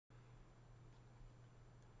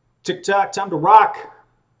TikTok, time to rock.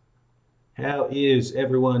 How is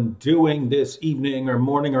everyone doing this evening or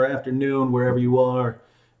morning or afternoon, wherever you are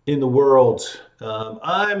in the world?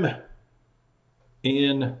 I'm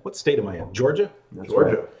in, what state am I in? Georgia? That's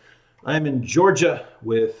Georgia. Right. I'm in Georgia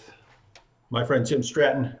with my friend Tim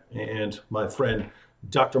Stratton and my friend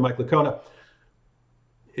Dr. Mike Licona.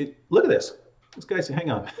 Look at this. This guy's,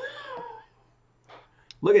 hang on.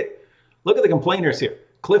 Look at the complainers here.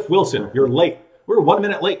 Cliff Wilson, you're late. We're 1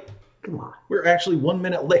 minute late. Come on. We're actually 1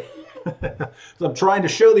 minute late. So I'm trying to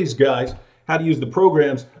show these guys how to use the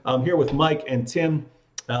programs. I'm here with Mike and Tim,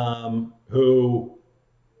 who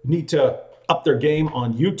need to up their game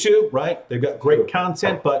on YouTube, right? They've got great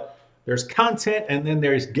content, but there's content and then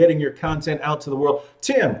there's getting your content out to the world.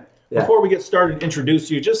 Tim, before we get started, introduce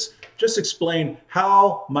you, just explain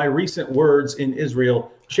how my recent words in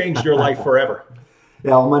Israel changed your life forever.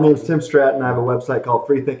 Yeah, well, my name's Tim Stratton. I have a website called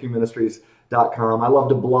FreeThinkingMinistries.com. I love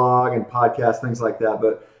to blog and podcast, things like that.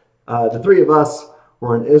 But the three of us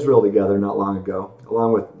were in Israel together not long ago,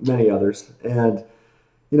 along with many others. And,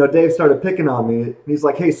 you know, Dave started picking on me. And he's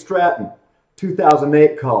like, hey, Stratton,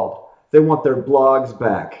 2008 called. They want their blogs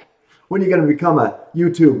back. When are you going to become a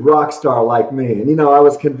YouTube rock star like me? And, you know, I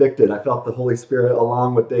was convicted. I felt the Holy Spirit,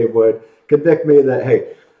 along with Dave Wood, convict me that,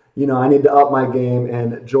 hey, you know, I need to up my game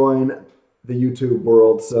and join the YouTube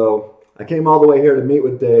world. So I came all the way here to meet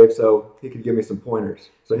with Dave so he could give me some pointers.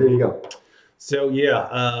 So here you go. So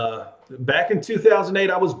yeah, back in 2008,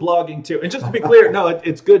 I was blogging too. And just to be clear, no,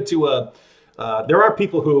 it's good to, there are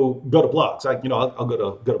people who go to blogs. I'll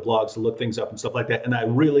go to blogs to look things up and stuff like that. And I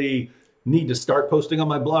really need to start posting on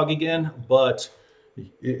my blog again, but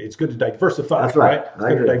it's good to diversify. That's right. It's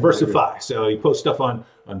good to diversify. So you post stuff on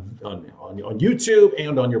YouTube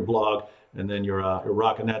and on your blog, and then you're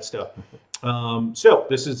rocking that stuff. So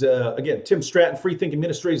this is, again, Tim Stratton, FreeThinking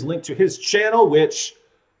Ministries, linked to his channel, which,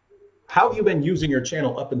 how have you been using your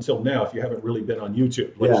channel up until now if you haven't really been on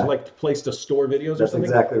YouTube? Like, yeah. Like a place to store videos or something?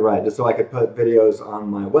 That's exactly right, just so I could put videos on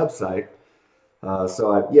my website. I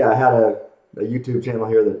had a YouTube channel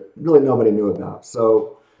here that really nobody knew about.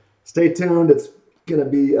 So stay tuned. It's going to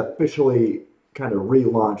be officially kind of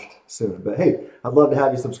relaunched soon. But hey, I'd love to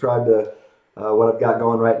have you subscribe to what I've got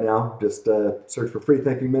going right now. Just search for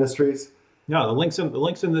FreeThinking Ministries. No, the link's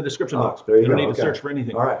in the description box. There you don't go. Need to search for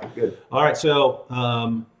anything. All right, good. All right,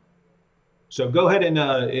 so so go ahead and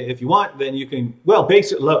if you want, then you can. Well,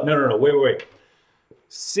 basically, no, wait.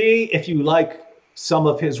 See if you like some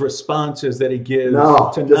of his responses that he gives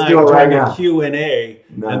tonight during a Q&A,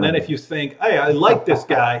 and then if you think, hey, I like this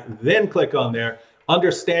guy, then click on there.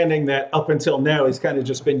 Understanding that up until now he's kind of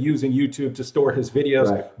just been using YouTube to store his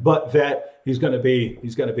videos, but that he's going to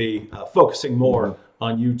be focusing more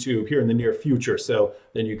on YouTube here in the near future. So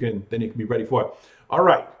then you can be ready for it. All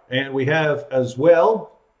right, and we have as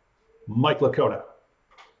well Mike Licona.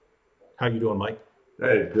 How you doing, Mike?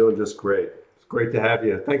 Hey, doing just great. It's great to have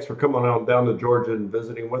you. Thanks for coming on down to Georgia and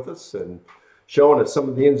visiting with us and showing us some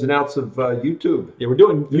of the ins and outs of YouTube. Yeah, we're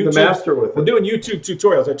doing YouTube. The master with it. We're doing YouTube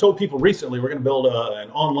tutorials. I told people recently we're going to build an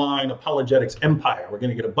online apologetics empire. We're going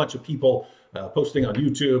to get a bunch of people posting on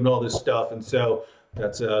YouTube and all this stuff, and so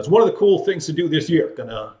that's it's one of the cool things to do this year.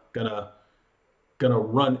 Gonna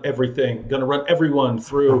run everything. Gonna run everyone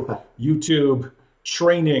through YouTube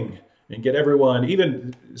training and get everyone.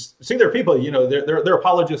 Even see, there are people. You know, there are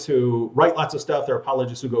apologists who write lots of stuff. There are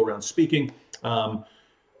apologists who go around speaking.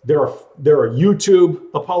 There are YouTube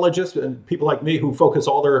apologists and people like me who focus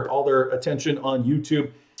all their attention on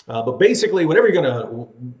YouTube. But basically,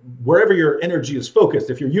 wherever your energy is focused,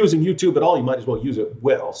 if you're using YouTube at all, you might as well use it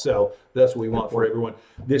well. So that's what we want for everyone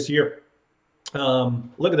this year.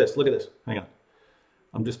 Look at this. Hang on.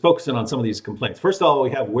 I'm just focusing on some of these complaints. First of all, we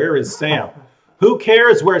have, where is Sam? Who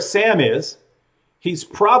cares where Sam is? He's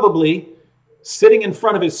probably sitting in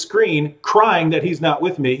front of his screen crying that he's not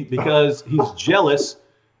with me because he's jealous.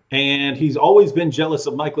 And he's always been jealous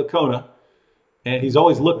of Mike Licona. And he's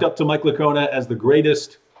always looked up to Mike Licona as the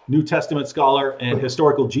greatest New Testament scholar and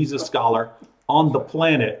historical Jesus scholar on the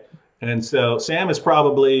planet. And so Sam is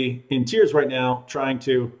probably in tears right now, trying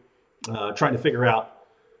to figure out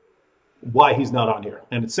why he's not on here.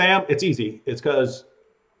 And Sam, it's easy. It's because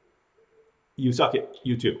you suck at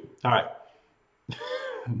YouTube. All right.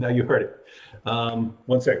 Now you heard it.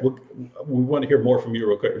 One sec. We want to hear more from you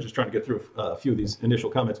real quick. We're just trying to get through a few of these initial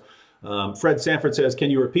comments. Fred Sanford says,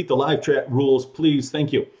 can you repeat the live chat rules, please?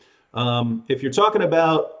 Thank you. If you're talking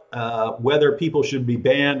about whether people should be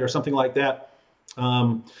banned or something like that,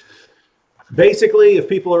 basically, if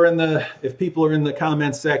people are in the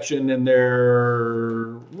comments section and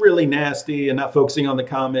they're really nasty and not focusing on the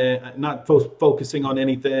comment, not focusing on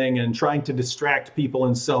anything and trying to distract people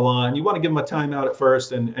and so on, you want to give them a timeout at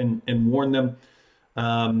first and warn them.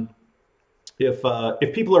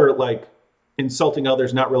 If people are like insulting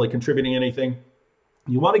others, not really contributing anything,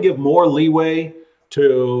 you want to give more leeway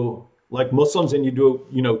to like Muslims than you do,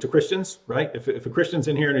 to Christians, right? If a Christian's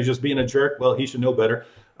in here and he's just being a jerk, well, he should know better.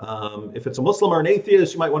 If it's a Muslim or an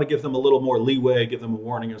atheist, you might want to give them a little more leeway, give them a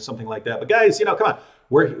warning or something like that. But guys, come on,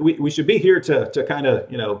 we should be here to kind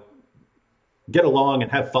of, get along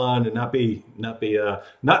and have fun and not be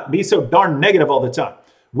so darn negative all the time.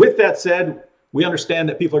 With that said, we understand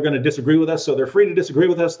that people are going to disagree with us, so they're free to disagree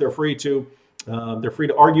with us. They're free to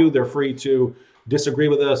argue. They're free to disagree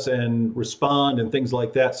with us and respond and things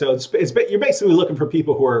like that. So you're basically looking for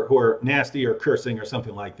people who are nasty or cursing or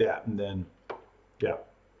something like that. And then, yeah.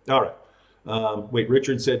 All right. Wait,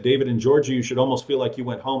 Richard said, David, in Georgia, you should almost feel like you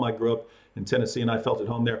went home. I grew up in Tennessee and I felt at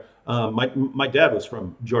home there. My dad was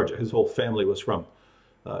from Georgia. His whole family was from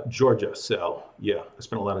Georgia. So yeah, I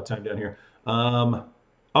spent a lot of time down here.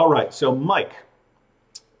 All right. So Mike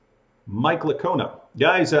Licona.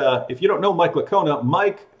 Guys, if you don't know Mike Licona,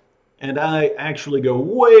 Mike and I actually go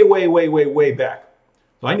way, way, way, way, way back.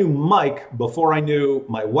 So I knew Mike before I knew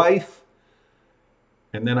my wife,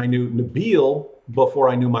 and then I knew Nabil before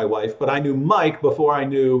I knew my wife, but I knew Mike before I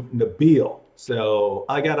knew Nabil. So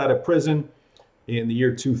I got out of prison in the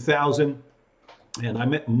year 2000, and I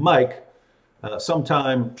met Mike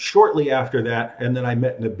sometime shortly after that, and then I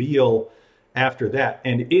met Nabil after that.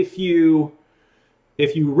 And if you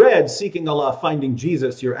read Seeking Allah, Finding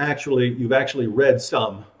Jesus, you've actually read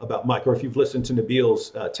some about Mike, or if you've listened to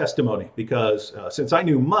Nabil's testimony, because since I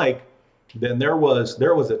knew Mike, then there was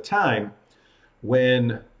a time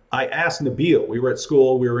when I asked Nabil. We were at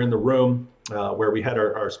school, we were in the room where we had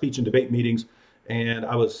our speech and debate meetings, and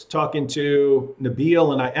I was talking to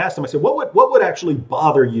Nabil, and I asked him, I said, what would actually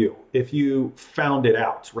bother you if you found it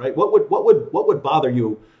out, right? What would bother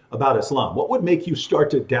you about Islam? What would make you start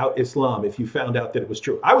to doubt Islam if you found out that it was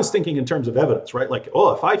true? I was thinking in terms of evidence, right? Like,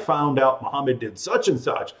 oh, if I found out Muhammad did such and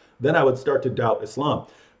such, then I would start to doubt Islam.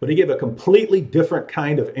 But he gave a completely different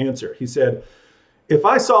kind of answer. He said, if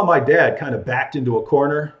I saw my dad kind of backed into a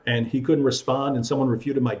corner and he couldn't respond and someone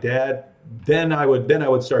refuted my dad, then I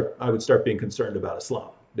would start being concerned about Islam,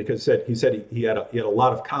 because he said he had a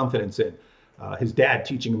lot of confidence in his dad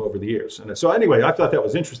teaching him over the years. And so anyway, I thought that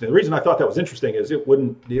was interesting. The reason I thought that was interesting is it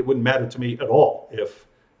wouldn't matter to me at all if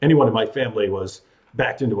anyone in my family was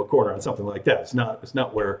backed into a corner on something like that. It's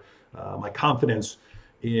not where my confidence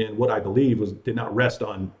in what I believe did not rest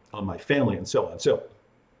on my family and so on. So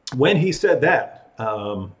when he said that,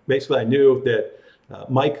 basically I knew that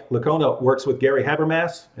Mike Licona works with Gary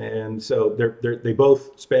Habermas, and so they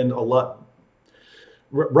both spend a lot.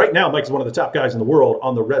 Right now, Mike's one of the top guys in the world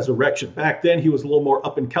on the resurrection. Back then, he was a little more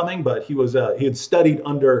up and coming, but he had studied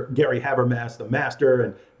under Gary Habermas, the master,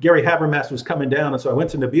 and Gary Habermas was coming down. And so I went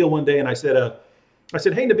to Nabil one day and I said,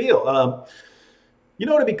 hey, Nabil,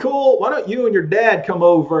 it'd be cool. Why don't you and your dad come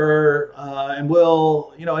over and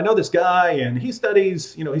we'll, I know this guy and he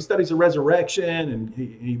studies the resurrection, and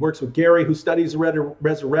he works with Gary who studies the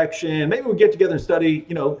resurrection. Maybe we'll get together and study,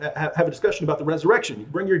 have a discussion about the resurrection. You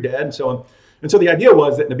can bring your dad and so on. And so the idea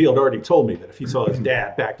was that Nabil had already told me that if he saw his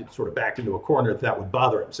dad backed into a corner, that would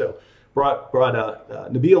bother him. So brought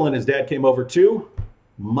Nabil and his dad came over to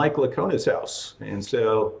Mike Licona's house. And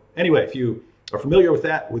so anyway, if you are familiar with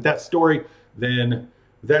that story, then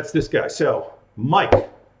that's this guy. So Mike,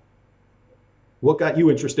 what got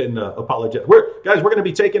you interested in apologetics? We're going to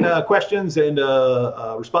be taking questions and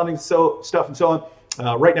responding to stuff and so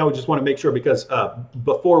on. Right now, we just want to make sure, because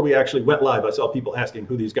before we actually went live, I saw people asking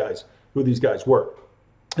who these guys were.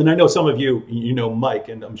 And I know some of you know Mike,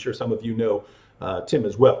 and I'm sure some of you know Tim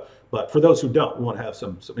as well. But for those who don't, we want to have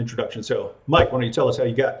some introduction. So Mike, why don't you tell us how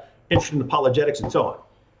you got interested in apologetics and so on?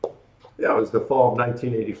 Yeah, it was the fall of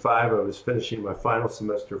 1985. I was finishing my final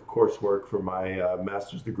semester of coursework for my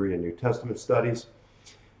master's degree in New Testament studies.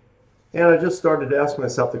 And I just started to ask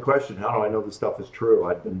myself the question, how do I know this stuff is true?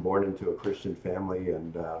 I'd been born into a Christian family,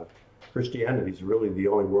 and Christianity is really the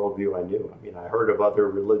only worldview I knew. I mean, I heard of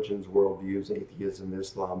other religions, worldviews, atheism,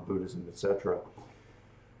 Islam, Buddhism, etc.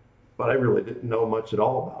 But I really didn't know much at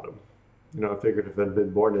all about them. I figured if I'd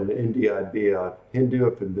been born in India, I'd be a Hindu.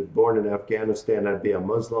 If I'd been born in Afghanistan, I'd be a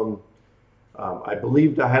Muslim. I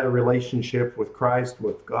believed I had a relationship with Christ,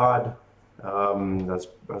 with God. I was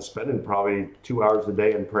spending probably 2 hours a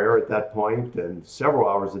day in prayer at that point, and several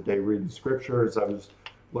hours a day reading scriptures. I was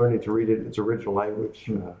learning to read it in its original language,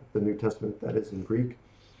 the New Testament, that is, in Greek.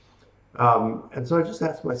 And so I just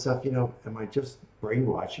asked myself, am I just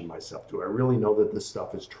brainwashing myself? Do I really know that this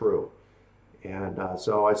stuff is true? And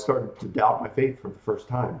so I started to doubt my faith for the first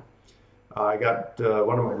time. I got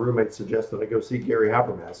one of my roommates suggested I go see Gary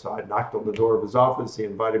Habermas. So I knocked on the door of his office. He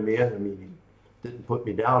invited me in. I mean, he didn't put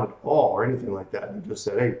me down at all or anything like that. He just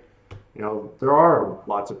said, hey, there are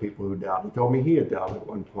lots of people who doubt. He told me he had doubted at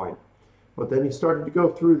one point. But then he started to go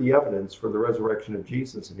through the evidence for the resurrection of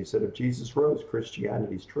Jesus. And he said, if Jesus rose,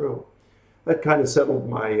 Christianity's true. That kind of settled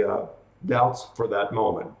my doubts for that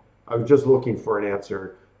moment. I was just looking for an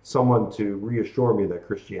answer, someone to reassure me that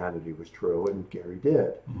Christianity was true, and Gary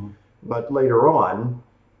did. Mm-hmm. But later on,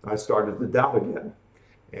 I started to doubt again.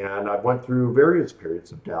 And I went through various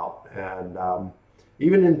periods of doubt. And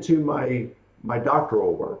even into my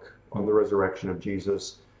doctoral work on the resurrection of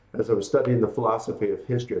Jesus, as I was studying the philosophy of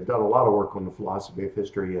history, I've done a lot of work on the philosophy of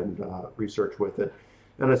history and research with it.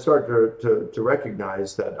 And I started to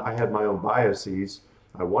recognize that I had my own biases.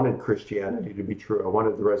 I wanted Christianity to be true. I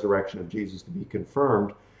wanted the resurrection of Jesus to be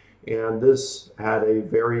confirmed. And this had a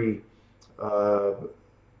very,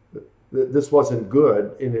 this wasn't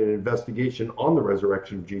good in an investigation on the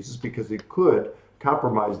resurrection of Jesus because it could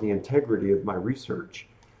compromise the integrity of my research.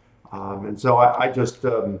 And so I just,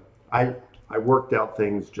 I worked out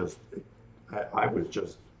things I was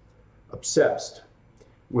just obsessed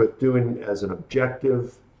with doing as an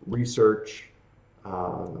objective research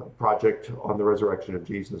project on the resurrection of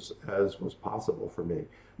Jesus as was possible for me.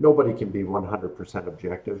 Nobody can be 100%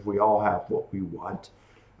 objective. We all have what we want.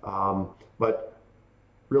 But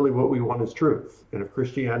really what we want is truth. And if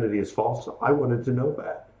Christianity is false, I wanted to know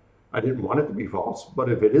that. I didn't want it to be false, but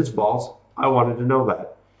if it is false, I wanted to know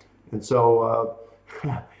that. And so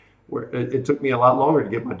it took me a lot longer to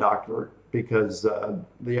get my doctorate because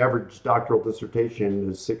the average doctoral dissertation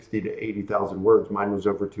is 60 to 80,000 words. Mine was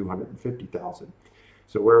over 250,000.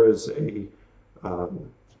 So whereas in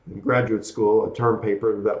graduate school, a term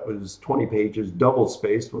paper that was 20 pages, double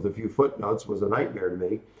spaced with a few footnotes was a nightmare to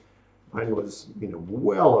me. Mine was,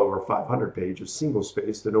 well over 500 pages, single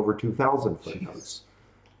spaced, and over 2,000 footnotes.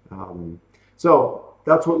 So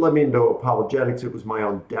that's what led me into apologetics. It was my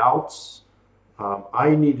own doubts.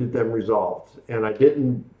 I needed them resolved, and I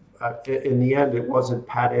didn't. In the end, it wasn't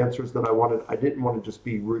pat answers that I wanted. I didn't want to just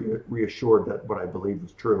be reassured that what I believed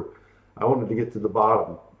was true. I wanted to get to the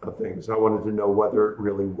bottom of things. I wanted to know whether it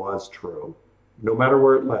really was true, no matter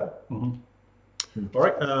where it led. Mm-hmm. All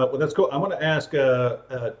right, well, that's cool. I want to ask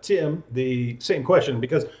Tim the same question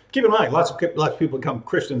because keep in mind, lots of people become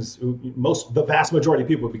Christians. The vast majority of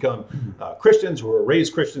people become Christians who are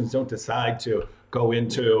raised Christians don't decide to go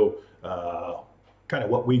into kind of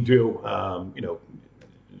what we do.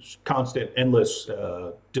 Constant, endless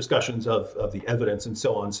discussions of the evidence and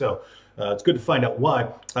so on. So it's good to find out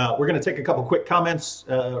why. We're going to take a couple quick comments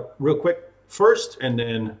real quick first, and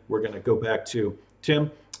then we're going to go back to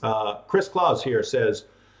Tim. Chris Claus here says,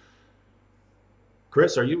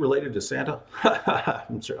 Chris, are you related to Santa?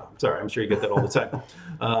 I'm sorry, I'm sure you get that all the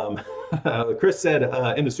time. Chris said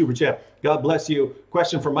in the super chat, God bless you.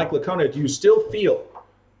 Question for Mike Licona, do you still feel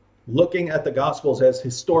looking at the Gospels as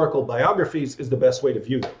historical biographies is the best way to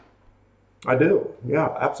view them? I do,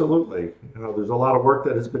 yeah, absolutely. There's a lot of work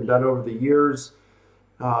that has been done over the years.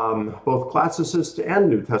 Both classicists and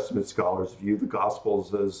New Testament scholars view the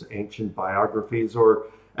Gospels as ancient biographies, or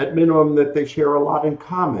at minimum that they share a lot in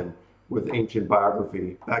common with ancient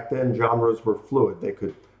biography. Back then, genres were fluid. They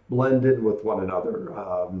could blend in with one another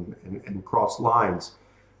and cross lines.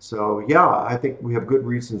 So yeah, I think we have good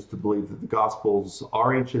reasons to believe that the Gospels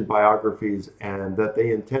are ancient biographies and that they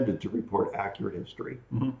intended to report accurate history.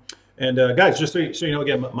 Mm-hmm. And guys, just so you know,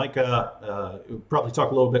 again, Mike will probably talk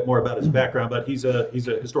a little bit more about his background, but he's a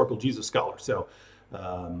historical Jesus scholar. So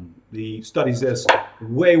he studies this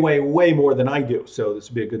way more than I do. So this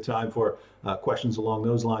would be a good time for questions along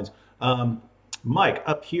those lines. Mike,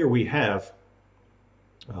 up here we have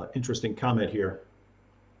interesting comment here.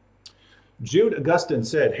 Jude Augustine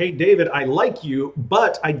said, hey, David, I like you,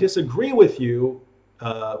 but I disagree with you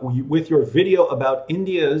with your video about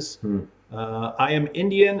India's I am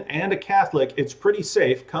Indian and a Catholic. It's pretty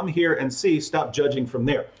safe. Come here and see. Stop judging from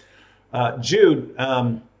there. Jude,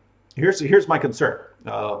 here's my concern.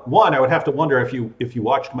 One, I would have to wonder if you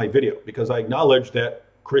watched my video, because I acknowledge that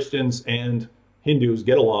Christians and Hindus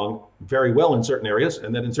get along very well in certain areas,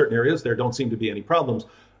 and that in certain areas there don't seem to be any problems.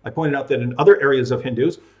 I pointed out that in other areas of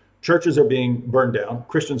Hindus, churches are being burned down,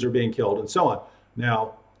 Christians are being killed, and so on.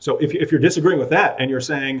 Now, so if you're disagreeing with that and you're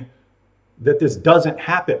saying that this doesn't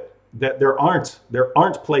happen, that there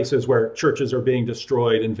aren't places where churches are being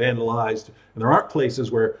destroyed and vandalized, and there aren't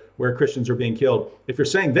places where Christians are being killed. If you're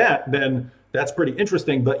saying that, then that's pretty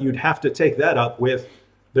interesting, but you'd have to take that up with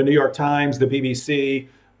the New York Times, the BBC,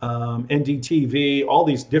 NDTV, all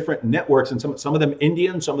these different networks, and some of them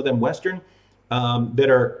Indian, some of them Western, that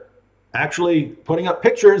are actually putting up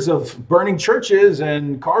pictures of burning churches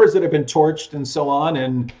and cars that have been torched and so on.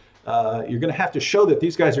 And you're going to have to show that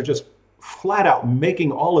these guys are just flat out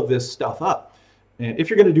making all of this stuff up. And if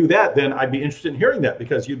you're going to do that, then I'd be interested in hearing that,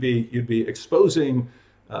 because you'd be exposing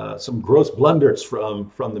some gross blunders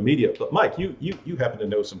from the media. But Mike, you happen to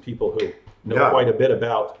know some people who know quite a bit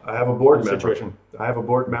about. I have a board member. Situation. I have a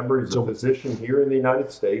board member. He's a physician here in the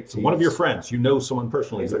United States. So one of your friends, you know someone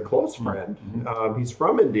personally. He's a close friend. He's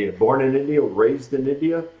from India, born in India, raised in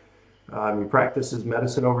India. He practices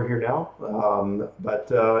medicine over here now,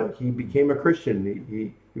 but he became a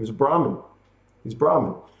Christian. He was a Brahmin. He's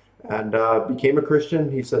Brahmin, and became a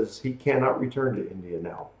Christian. He says he cannot return to India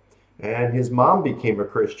now. And his mom became a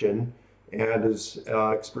Christian and is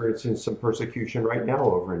experiencing some persecution right now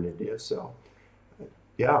over in India. So,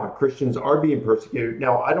 yeah, Christians are being persecuted.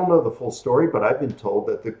 Now, I don't know the full story, but I've been told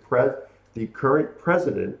that the current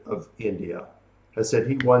president of India has said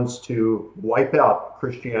he wants to wipe out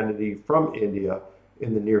Christianity from India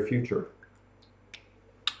in the near future.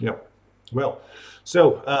 Yeah. Well,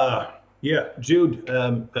 so, yeah, Jude,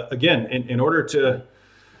 again, in order to,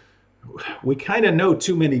 we kind of know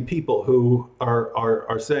too many people who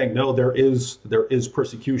are saying, no, there is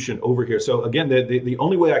persecution over here. So again, the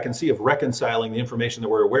only way I can see of reconciling the information that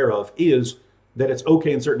we're aware of is that it's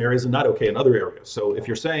okay in certain areas and not okay in other areas. So if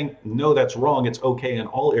you're saying, no, that's wrong, it's okay in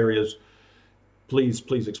all areas,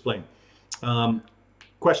 please explain.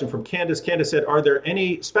 Question from Candace. Candace said, are there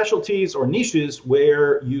any specialties or niches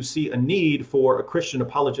where you see a need for a Christian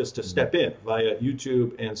apologist to step in via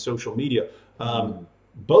YouTube and social media?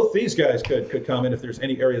 Both these guys could comment if there's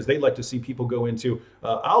any areas they'd like to see people go into.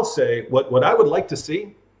 I'll say what I would like to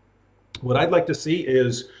see. What I'd like to see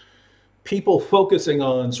is people focusing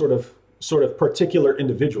on sort of particular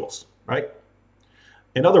individuals, right?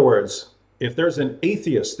 In other words, if there's an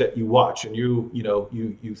atheist that you watch and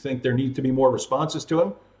you think there need to be more responses to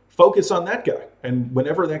him, focus on that guy. And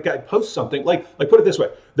whenever that guy posts something, like put it this way,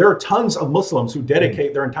 there are tons of Muslims who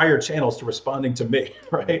dedicate their entire channels to responding to me,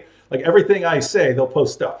 right? Like everything I say, they'll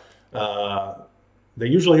post stuff. They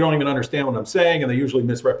usually don't even understand what I'm saying, and they usually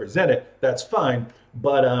misrepresent it. That's fine.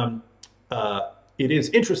 But it is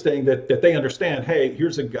interesting that they understand, hey,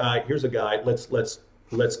 here's a guy,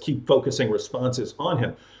 let's keep focusing responses on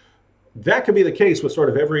him. That could be the case with sort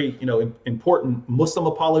of every important Muslim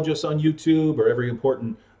apologist on YouTube, or every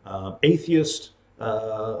important atheist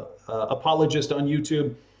apologist on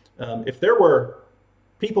YouTube. If there were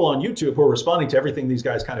people on YouTube who are responding to everything these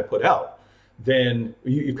guys kind of put out, then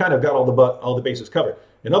you've kind of got all the bases covered.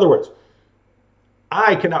 In other words,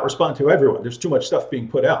 I cannot respond to everyone. There's too much stuff being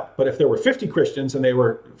put out. But if there were 50 Christians and they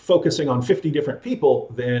were focusing on 50 different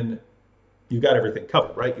people, then you've got everything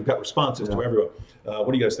covered, right? You've got responses to everyone.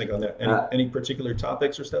 What do you guys think on that? Any particular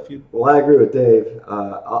topics or stuff you? Well, I agree with Dave.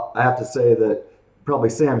 I have to say that probably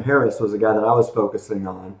Sam Harris was a guy that I was focusing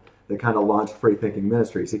on that kind of launched FreeThinking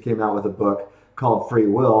Ministries. He came out with a book called Free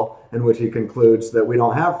Will, in which he concludes that we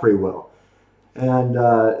don't have free will. And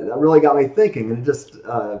that really got me thinking. And it just,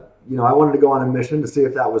 I wanted to go on a mission to see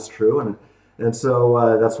if that was true. And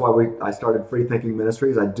so that's why I started FreeThinking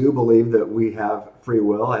Ministries. I do believe that we have free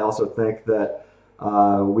will. I also think that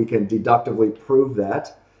we can deductively prove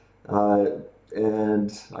that.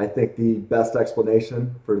 And I think the best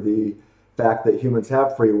explanation for the fact that humans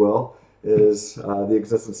have free will is the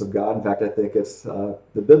existence of God. In fact, I think it's the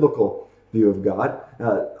biblical view of God.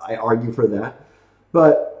 I argue for that.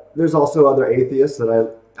 But there's also other atheists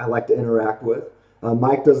that I like to interact with.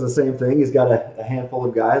 Mike does the same thing. He's got a handful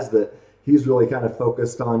of guys that he's really kind of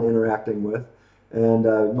focused on interacting with. And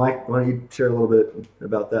Mike, why don't you share a little bit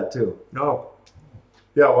about that too? Oh,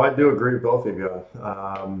 yeah, well, I do agree with both of you.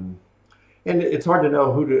 And it's hard to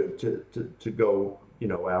know who to go,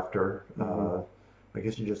 after. I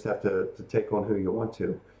guess you just have to take on who you want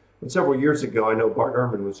to. And several years ago, I know Bart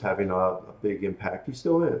Ehrman was having a big impact. He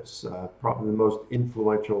still is. Probably the most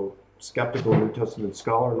influential skeptical New Testament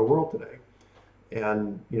scholar in the world today.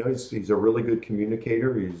 And, he's a really good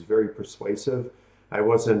communicator. He's very persuasive. I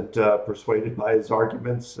wasn't persuaded by his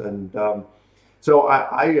arguments. And so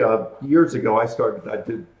I years ago, I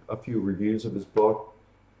did a few reviews of his book,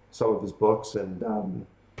 some of his books, and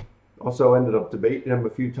also ended up debating him a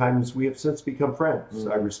few times. We have since become friends.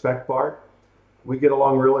 I respect Bart. We get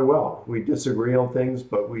along really well. We disagree on things,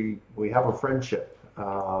 but we have a friendship.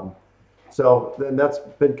 So then that's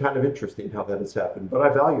been kind of interesting how that has happened. But I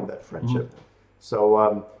value that friendship.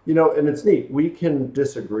 So, and it's neat. We can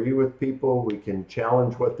disagree with people. We can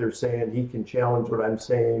challenge what they're saying. He can challenge what I'm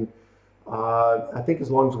saying. I think as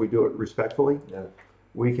long as we do it respectfully,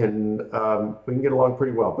 we can get along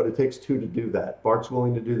pretty well. But it takes two to do that. Bart's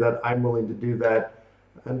willing to do that. I'm willing to do that.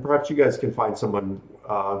 And perhaps you guys can find someone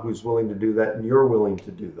who's willing to do that, and you're willing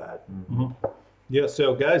to do that. Mm-hmm. Yeah.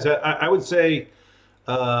 So, guys, I would say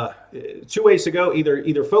 2 ways to go.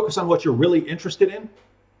 Either focus on what you're really interested in,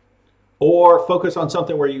 or focus on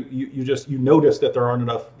something where you notice that there aren't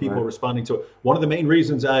enough people responding to it. One of the main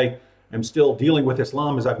reasons I am still dealing with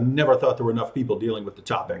Islam is I've never thought there were enough people dealing with the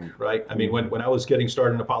topic, right? I mean, when I was getting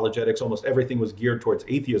started in apologetics, almost everything was geared towards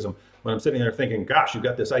atheism. When I'm sitting there thinking, gosh, you've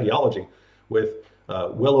got this ideology with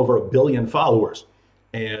well over 1 billion followers,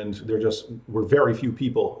 and there just were very few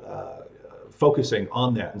people focusing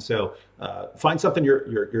on that. And so find something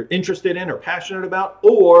you're interested in or passionate about,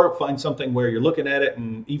 or find something where you're looking at it,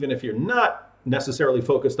 and even if you're not necessarily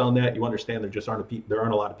focused on that, you understand there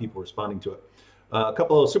aren't a lot of people responding to it. A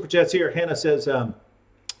couple of super chats here. Hannah says,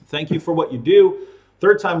 thank you for what you do.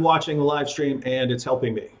 Third time watching the live stream, and it's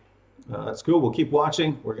helping me. That's cool. We'll keep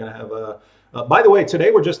watching. We're going to have by the way,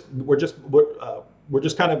 today we're just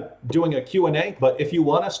kind of doing a Q&A, but if you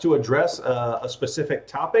want us to address a specific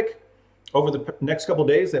topic over the next couple of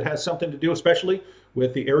days that has something to do, especially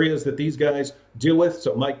with the areas that these guys deal with.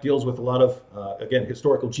 So Mike deals with a lot of, again,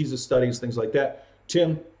 historical Jesus studies, things like that.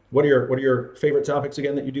 Tim, what are your favorite topics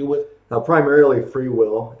again that you deal with? Primarily free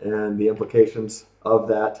will and the implications of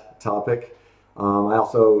that topic. I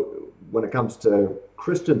also, when it comes to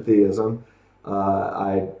Christian theism,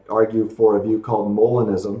 I argue for a view called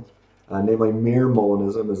Molinism, namely mere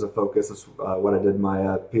Molinism is a focus. That's what I did my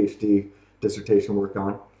PhD dissertation work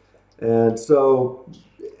on. And so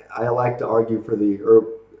I like to argue or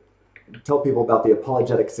tell people about the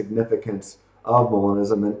apologetic significance of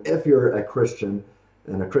Molinism, and if you're a Christian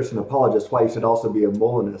and a Christian apologist, why you should also be a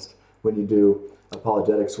Molinist when you do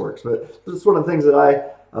apologetics works. But this is one of the things that I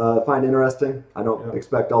find interesting. I don't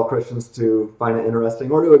expect all Christians to find it interesting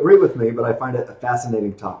or to agree with me, but I find it a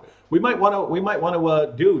fascinating topic. We might want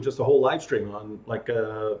to do just a whole live stream on like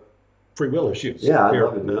free will issues. Yeah, I'd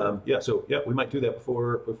love to do that. We might do that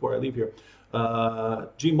before I leave here.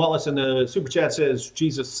 Gene Wallace in the super chat says,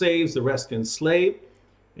 Jesus saves, the rest enslave.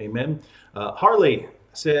 Amen. Harley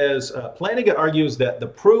says, Plantinga argues that the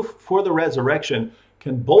proof for the resurrection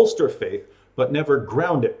can bolster faith, but never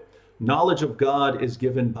ground it. Knowledge of God is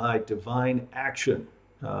given by divine action.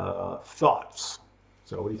 Thoughts?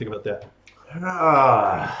 So what do you think about that?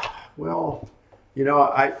 Well,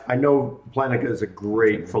 I know Plantinga is a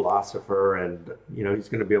great philosopher, and he's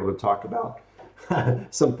going to be able to talk about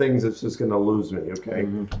some things that's just going to lose me. Okay.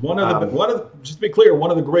 Mm-hmm. Just to be clear, one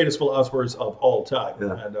of the greatest philosophers of all time.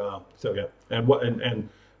 Yeah. And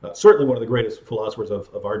certainly one of the greatest philosophers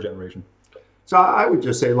of our generation. So I would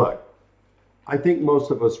just say, look, I think most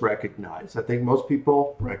people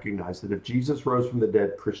recognize that if Jesus rose from the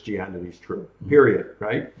dead, Christianity is true, period,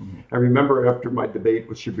 right? Mm-hmm. I remember after my debate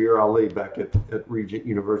with Shabir Ali back at Regent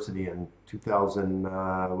University in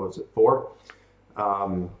 2004.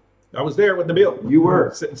 I was there with Nabil. You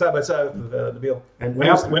were. Sitting side by side with Nabil. And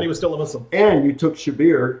when he was still a Muslim. And you took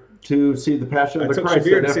Shabir to see the Passion of the Christ. I took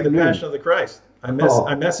Shabir to see the Passion of the Christ. I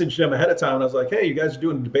messaged him ahead of time, and I was like, hey, you guys are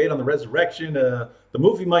doing a debate on the resurrection. The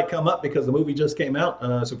movie might come up because the movie just came out.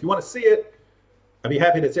 So if you want to see it, I'd be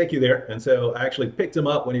happy to take you there. And so I actually picked him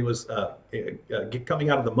up when he was coming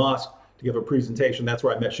out of the mosque to give a presentation. That's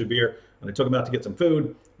where I met Shabir. And I took him out to get some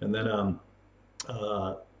food, and then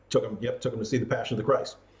took him to see the Passion of the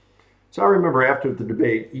Christ. So I remember after the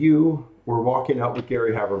debate, you were walking out with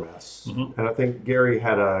Gary Habermas. Mm-hmm. And I think Gary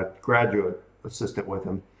had a graduate assistant with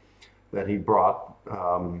him that he brought.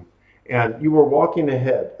 And you were walking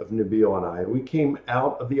ahead of Nabil and I. We came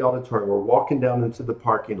out of the auditorium. We're walking down into the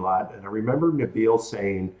parking lot. And I remember Nabil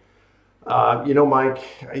saying, Mike,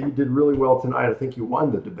 you did really well tonight. I think you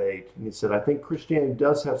won the debate. And he said, I think Christianity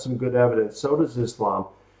does have some good evidence. So does Islam.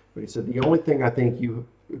 But he said, the only thing I think you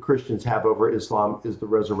Christians have over Islam is the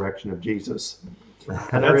resurrection of Jesus.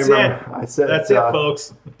 And I said, that's it,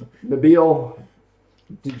 folks. Nabil,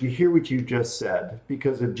 did you hear what you just said?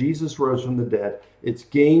 Because if Jesus rose from the dead, it's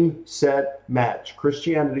game, set, match.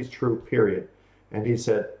 Christianity's true, period. And he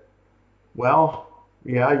said, well,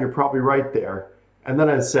 yeah, you're probably right there. And then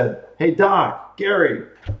I said, hey, Doc, Gary,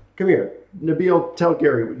 come here. Nabil, tell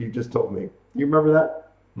Gary what you just told me. You remember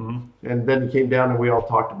that? Mm-hmm. And then he came down and we all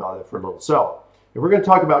talked about it for a little. So if we're going to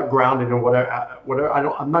talk about grounding and whatever,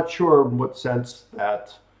 I'm not sure in what sense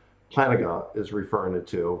that Plantinga is referring it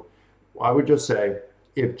to. I would just say,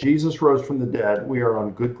 if Jesus rose from the dead, we are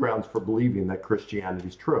on good grounds for believing that Christianity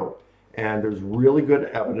is true. And there's really good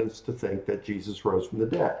evidence to think that Jesus rose from the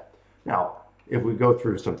dead. Now, if we go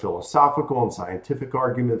through some philosophical and scientific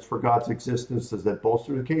arguments for God's existence, does that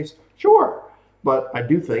bolster the case? Sure. But I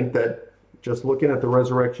do think that just looking at the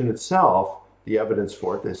resurrection itself, the evidence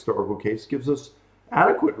for it, the historical case, gives us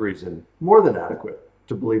adequate reason, more than adequate,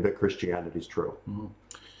 to believe that Christianity is true.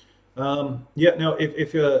 Yeah, now,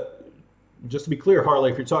 if just to be clear, Harley,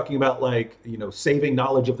 if you're talking about like, saving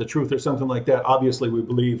knowledge of the truth or something like that, obviously we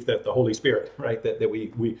believe that the Holy Spirit, right, that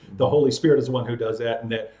the Holy Spirit is the one who does that,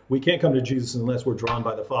 and that we can't come to Jesus unless we're drawn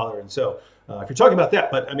by the Father. And so if you're talking about that,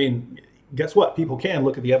 but I mean, guess what? People can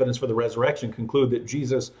look at the evidence for the resurrection, conclude that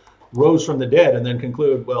Jesus rose from the dead, and then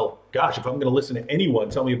conclude, well, gosh, if I'm going to listen to anyone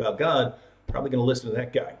tell me about God, I'm probably going to listen to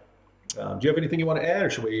that guy. Do you have anything you want to add, or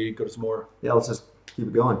should we go to some more? Yeah, let's just keep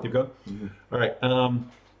it going. Keep going? All right.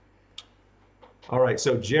 All right,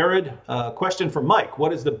 so Jared, question for Mike.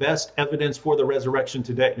 What is the best evidence for the resurrection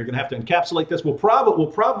today? You're going to have to encapsulate this. We'll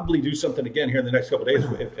probably do something again here in the next couple of days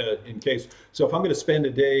in case. So if I'm going to spend a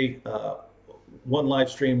day, one live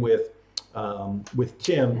stream with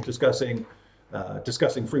Tim discussing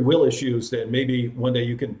free will issues, then maybe one day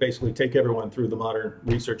you can basically take everyone through the modern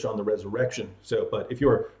research on the resurrection. So, but if you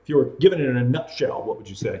were given it in a nutshell, what would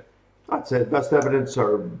you say? I'd say best evidence,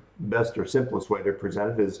 or best or simplest way to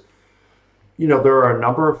present it is, there are a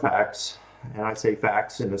number of facts, and I say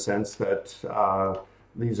facts in the sense that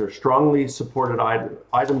these are strongly supported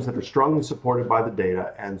items that are strongly supported by the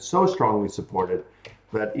data, and so strongly supported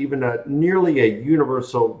that even nearly a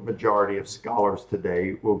universal majority of scholars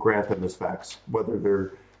today will grant them as facts, whether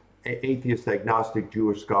they're atheist, agnostic,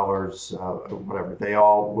 Jewish scholars, whatever. They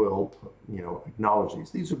all will, acknowledge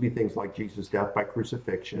these. These would be things like Jesus' death by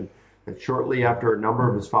crucifixion, that shortly after a number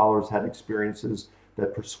of his followers had experiences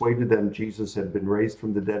that persuaded them Jesus had been raised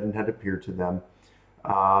from the dead and had appeared to them.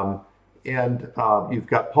 You've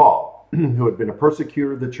got Paul, who had been a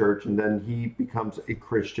persecutor of the church, and then he becomes a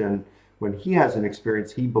Christian when he has an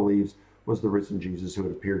experience he believes was the risen Jesus who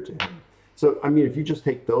had appeared to him. So, I mean, if you just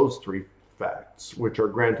take those three facts, which are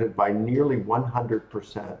granted by nearly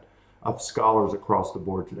 100% of scholars across the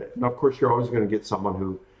board today. Now, of course, you're always going to get someone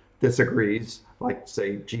who disagrees, like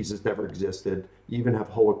say Jesus never existed. You even have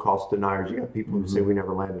Holocaust deniers. You have people who say we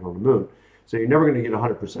never landed on the moon. So you're never going to get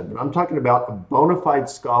 100%. But I'm talking about bona fide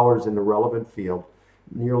scholars in the relevant field,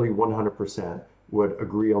 nearly 100% would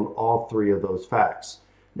agree on all three of those facts.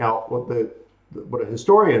 Now, what a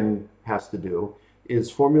historian has to do is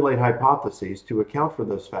formulate hypotheses to account for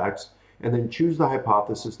those facts, and then choose the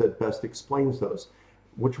hypothesis that best explains those.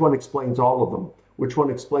 Which one explains all of them? Which one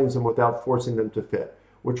explains them without forcing them to fit?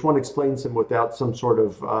 Which one explains them without some sort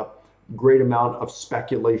of great amount of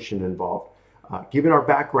speculation involved? Given our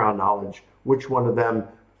background knowledge, which one of them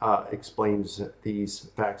explains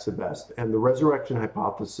these facts the best? And the resurrection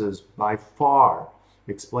hypothesis, by far,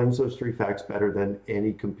 explains those three facts better than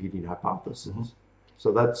any competing hypothesis.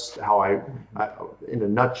 So that's how I, in a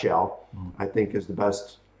nutshell, I think is the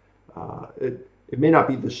best. It may not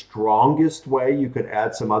be the strongest way. You could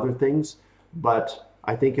add some other things, but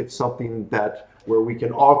I think it's something that where we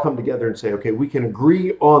can all come together and say, okay, we can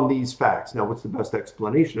agree on these facts. Now, what's the best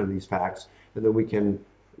explanation of these facts? And then we can,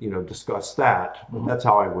 discuss that. But that's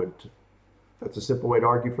how I would. That's a simple way to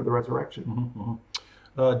argue for the resurrection.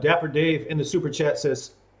 Dapper Dave in the super chat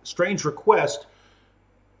says, strange request.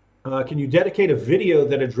 Can you dedicate a video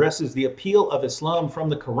that addresses the appeal of Islam from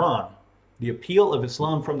the Quran? The appeal of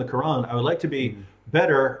Islam from the Quran. I would like to be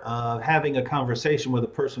better having a conversation with a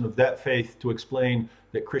person of that faith to explain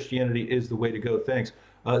that Christianity is the way to go. Thanks.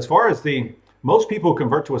 As far as most people who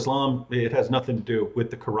convert to Islam, it has nothing to do with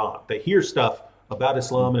the Quran. They hear stuff about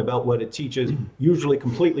Islam and about what it teaches, usually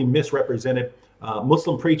completely misrepresented.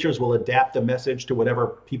 Muslim preachers will adapt the message to whatever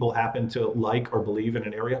people happen to like or believe in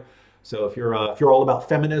an area. So if you're all about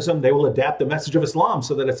feminism, they will adapt the message of Islam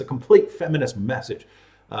so that it's a complete feminist message.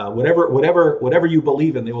 Whatever you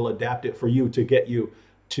believe in, they will adapt it for you to get you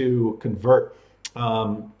to convert.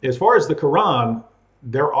 As far as the Quran,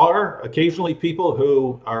 there are occasionally people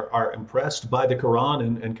who are impressed by the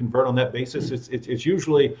Quran and convert on that basis. It's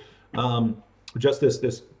usually just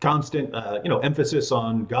this constant emphasis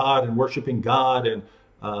on God and worshiping God, and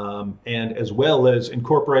as well as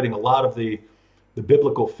incorporating a lot of the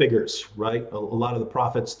biblical figures, right? A lot of the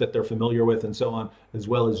prophets that they're familiar with and so on, as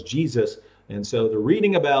well as Jesus. And so they're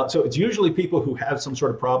reading about, so it's usually people who have some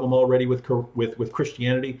sort of problem already with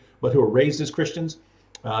Christianity, but who are raised as Christians.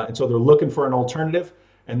 And so they're looking for an alternative.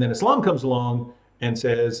 And then Islam comes along and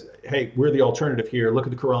says, hey, we're the alternative here. Look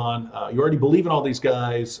at the Quran. You already believe in all these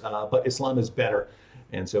guys, but Islam is better.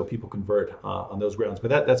 And so people convert on those grounds.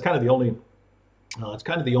 But that's kind of the only, it's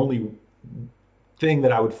kind of the only thing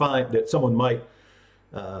that I would find that someone might,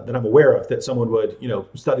 that I'm aware of, that someone would,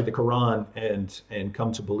 study the Quran and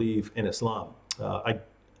come to believe in Islam.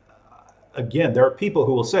 Again, there are people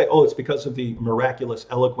who will say, oh, it's because of the miraculous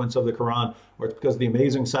eloquence of the Quran, or it's because of the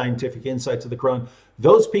amazing scientific insights of the Quran.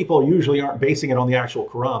 Those people usually aren't basing it on the actual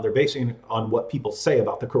Quran. They're basing it on what people say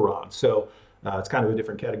about the Quran. So it's kind of a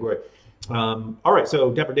different category. All right,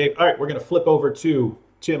 so Dapper Dave, all right, we're going to flip over to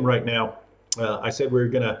Tim right now. I said we were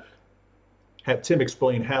going to have Tim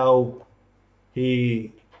explain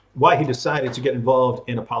why he decided to get involved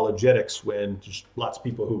in apologetics when there's lots of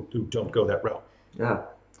people who don't go that route. Yeah.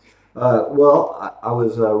 Well, I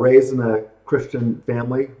was raised in a Christian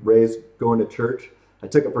family, raised going to church. I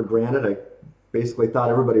took it for granted. I basically thought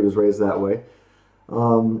everybody was raised that way.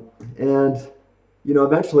 And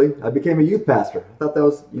eventually I became a youth pastor. I thought that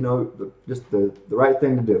was, just the right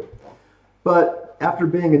thing to do. But after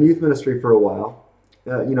being in youth ministry for a while,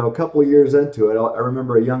 a couple of years into it, I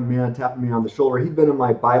remember a young man tapping me on the shoulder. He'd been in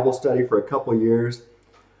my Bible study for a couple of years.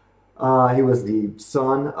 He was the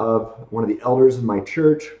son of one of the elders in my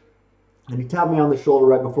church. And he tapped me on the shoulder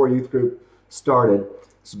right before youth group started.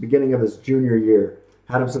 It's the beginning of his junior year.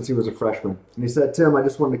 Had him since he was a freshman. And he said, Tim, I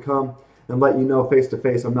just wanted to come and let you know face to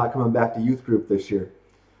face I'm not coming back to youth group this year.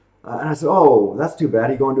 And I said, oh, that's too bad.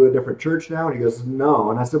 Are you going to a different church now? And he goes,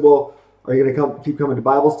 no. And I said, well, are you going to keep coming to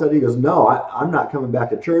Bible study? He goes, no, I'm not coming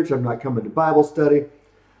back to church. I'm not coming to Bible study.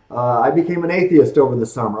 I became an atheist over the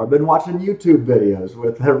summer. I've been watching YouTube videos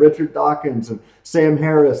with Richard Dawkins and Sam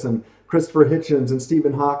Harris and Christopher Hitchens and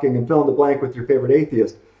Stephen Hawking and fill in the blank with your favorite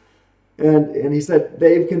atheist. And he said,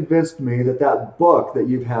 they've convinced me that book that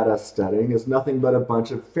you've had us studying is nothing but a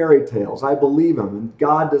bunch of fairy tales. I believe them, and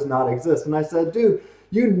God does not exist. And I said, dude,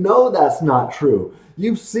 you know that's not true.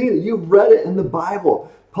 You've seen it. You've read it in the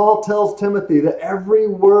Bible. Paul tells Timothy that every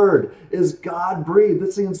word is God-breathed.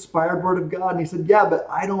 It's the inspired word of God. And he said, yeah, but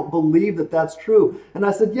I don't believe that that's true. And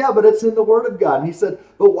I said, yeah, but it's in the word of God. And he said,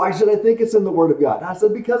 but why should I think it's in the word of God? And I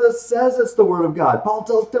said, because it says it's the word of God. Paul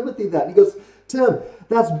tells Timothy that. And he goes, Tim,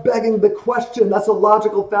 that's begging the question. That's a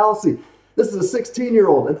logical fallacy. This is a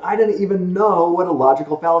 16-year-old, and I didn't even know what a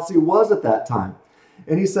logical fallacy was at that time.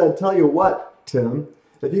 And he said, tell you what, Tim,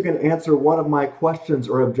 if you can answer one of my questions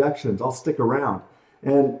or objections, I'll stick around.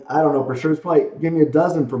 And I don't know for sure, it's probably gave me a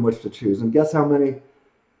dozen from which to choose. And guess how many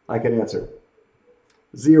I could answer?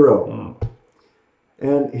 0.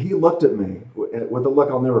 And he looked at me with a look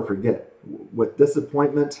I'll never forget, with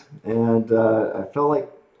disappointment. And I felt like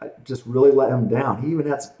I just really let him down. He even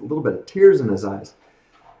had a little bit of tears in his eyes.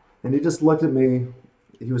 And he just looked at me.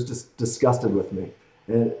 He was just disgusted with me.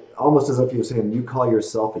 And almost as if he was saying, you call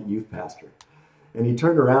yourself a youth pastor. And he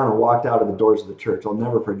turned around and walked out of the doors of the church. I'll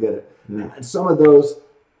never forget it. And some of those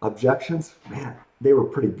objections, man, they were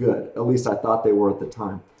pretty good. At least I thought they were at the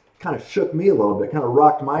time. Kind of shook me a little bit, kind of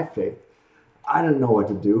rocked my faith. I didn't know what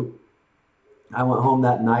to do. I went home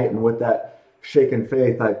that night, and with that shaken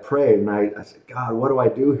faith, I prayed. And I said, God, what do I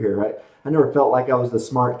do here? I never felt like I was the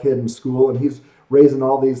smart kid in school. And he's raising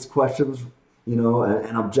all these questions,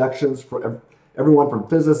 and objections for everyone from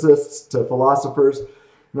physicists to philosophers.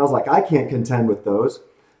 And I was like, I can't contend with those.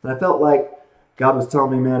 And I felt like God was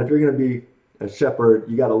telling me, man, if you're going to be a shepherd,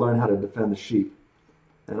 you got to learn how to defend the sheep.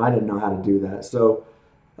 And I didn't know how to do that. So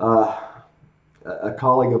a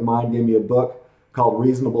colleague of mine gave me a book called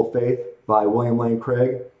Reasonable Faith by William Lane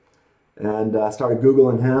Craig. And I started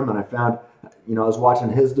Googling him, and I found, I was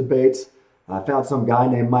watching his debates. I found some guy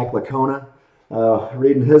named Mike Licona,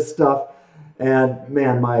 reading his stuff. And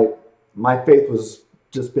man, my faith was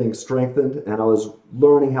just being strengthened, and I was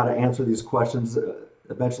learning how to answer these questions.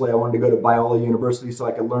 Eventually, I wanted to go to Biola University so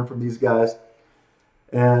I could learn from these guys.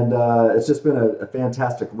 And it's just been a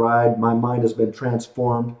fantastic ride. My mind has been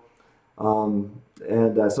transformed. So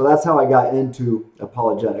that's how I got into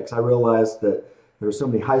apologetics. I realized that there were so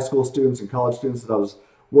many high school students and college students that I was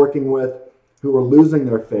working with who were losing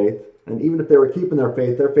their faith. And even if they were keeping their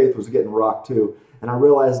faith was getting rocked too. And I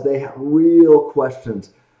realized they had real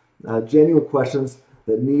questions, genuine questions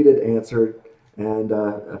that needed answered. And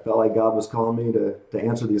I felt like God was calling me to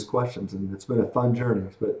answer these questions. And it's been a fun journey.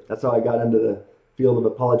 But that's how I got into the field of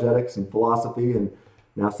apologetics and philosophy, and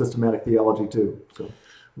now systematic theology too. So,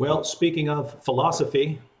 well, speaking of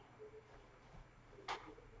philosophy,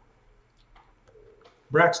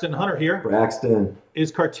 Braxton Hunter here. Braxton.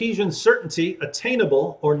 Is Cartesian certainty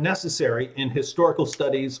attainable or necessary in historical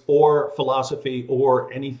studies or philosophy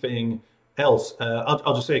or anything else?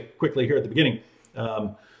 I'll just say quickly here at the beginning.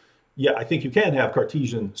 Yeah, I think you can have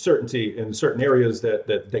Cartesian certainty in certain areas that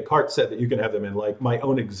Descartes said that you can have them in, like my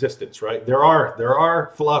own existence, right? There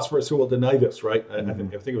are philosophers who will deny this, right? I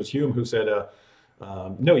think it was Hume who said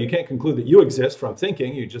No, you can't conclude that you exist from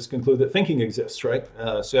thinking. You just conclude that thinking exists, right?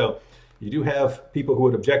 So you do have people who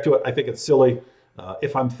would object to it. I think it's silly.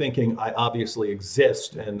 If I'm thinking, I obviously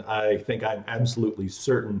exist, and I think I'm absolutely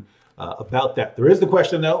certain about that. There is the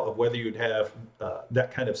question, though, of whether you'd have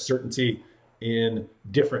that kind of certainty in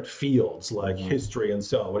different fields like history and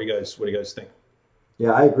so on. What do you guys think?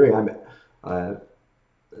 Yeah, I agree.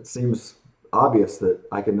 It seems obvious that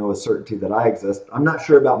I can know with certainty that I exist. I'm not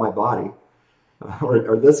sure about my body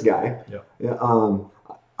or this guy. Yeah.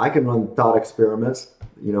 I can run thought experiments.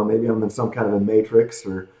 Maybe I'm in some kind of a matrix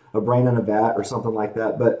or a brain in a vat or something like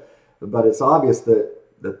that. But it's obvious that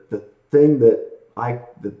the thing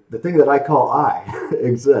that I call I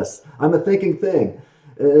exists. I'm a thinking thing.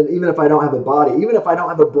 And even if I don't have a body, even if I don't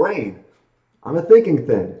have a brain, I'm a thinking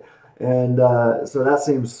thing. And so that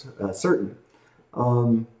seems certain.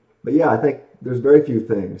 But yeah, I think there's very few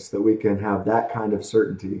things that we can have that kind of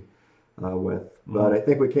certainty with. But I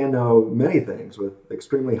think we can know many things with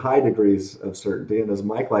extremely high degrees of certainty. And as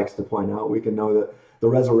Mike likes to point out, we can know that the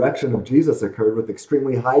resurrection of Jesus occurred with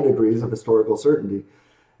extremely high degrees of historical certainty.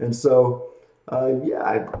 And so,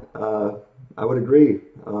 I would agree.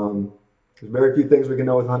 There's very few things we can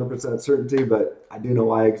know with 100% certainty, but I do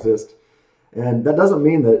know I exist. And that doesn't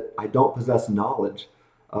mean that I don't possess knowledge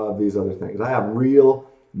of these other things. I have real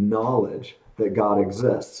knowledge that God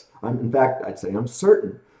exists. In fact, I'd say I'm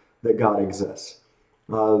certain that God exists.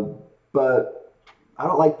 But I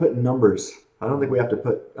don't like putting numbers. I don't think we have to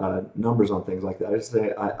put numbers on things like that. I just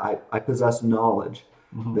say I possess knowledge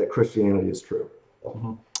that Christianity is true.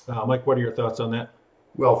 Mike, what are your thoughts on that?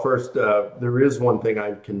 Well, first, there is one thing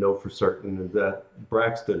I can know for certain, is that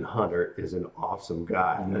Braxton Hunter is an awesome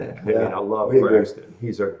guy. I love Braxton.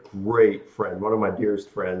 He's a great friend, one of my dearest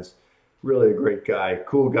friends, really a great guy,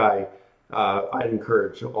 cool guy. I'd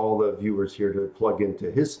encourage all the viewers here to plug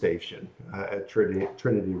into his station at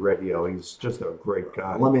Trinity Radio. He's just a great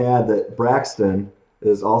guy. Let me add that Braxton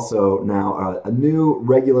is also now a new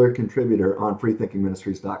regular contributor on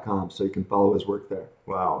FreeThinkingMinistries.com, so you can follow his work there.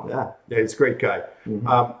 Wow. Yeah, he's a great guy.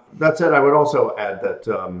 That said, I would also add that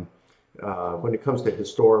when it comes to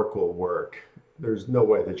historical work, there's no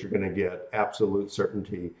way that you're going to get absolute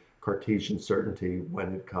certainty, Cartesian certainty,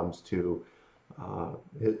 when it comes to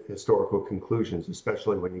historical conclusions,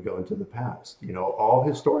 especially when you go into the past. All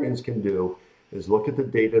historians can do is look at the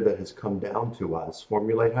data that has come down to us,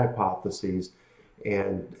 formulate hypotheses,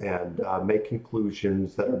 and make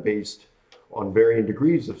conclusions that are based on varying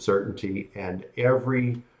degrees of certainty, and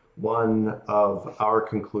every one of our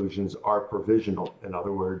conclusions are provisional. In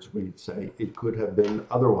other words, we'd say it could have been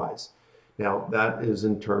otherwise. Now, that is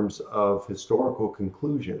in terms of historical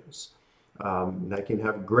conclusions. And I can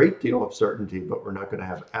have a great deal of certainty, but we're not going to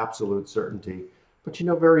have absolute certainty. But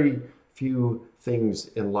very few things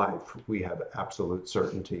in life we have absolute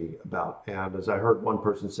certainty about. And as I heard one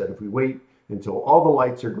person said, if we wait until all the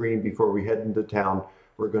lights are green before we head into town,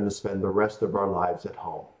 we're going to spend the rest of our lives at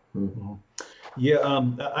home. Yeah,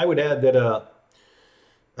 I would add that,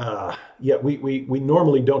 we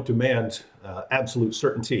normally don't demand absolute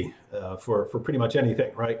certainty for pretty much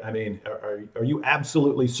anything, right? I mean, are you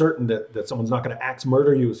absolutely certain that someone's not going to axe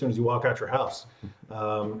murder you as soon as you walk out your house?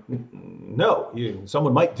 No,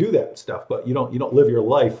 someone might do that stuff, but you don't live your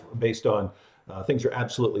life based on things you're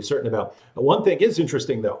absolutely certain about. One thing is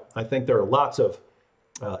interesting, though. I think there are lots of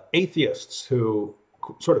atheists who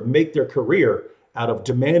sort of make their career out of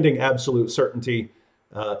demanding absolute certainty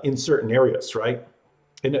in certain areas, right?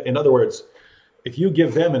 In other words, if you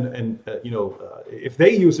give them if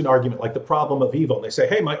they use an argument like the problem of evil, and they say,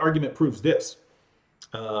 hey, my argument proves this,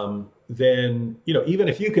 then, even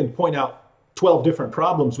if you can point out 12 different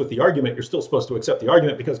problems with the argument, you're still supposed to accept the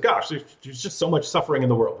argument because, gosh, there's just so much suffering in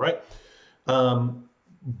the world, right?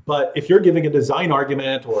 But if you're giving a design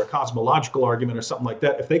argument or a cosmological argument or something like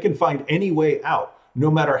that, if they can find any way out, no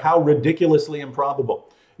matter how ridiculously improbable,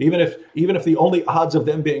 even if the only odds of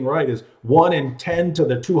them being right is 1 in 10 to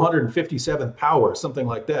the 257th power, something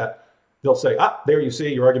like that, they'll say, there you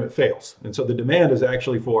see, your argument fails. And so the demand is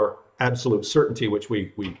actually for absolute certainty, which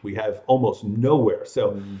we have almost nowhere.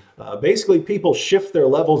 So basically, people shift their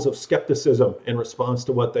levels of skepticism in response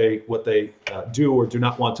to what they do or do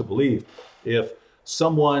not want to believe. If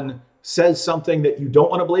someone says something that you don't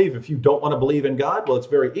want to believe, if you don't want to believe in God, well, it's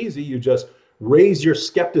very easy. You just raise your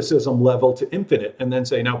skepticism level to infinite and then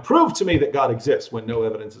say, now prove to me that God exists, when no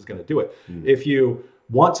evidence is going to do it. If you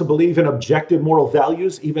want to believe in objective moral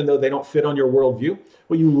values, even though they don't fit on your worldview,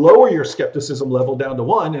 well, you lower your skepticism level down to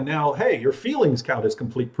 1, and now, hey, your feelings count as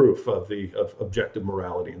complete proof of objective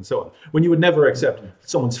morality and so on, when you would never accept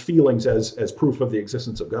someone's feelings as proof of the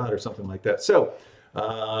existence of God or something like that. So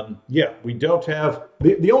Yeah, we don't have,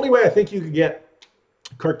 the only way I think you could get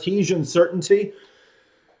Cartesian certainty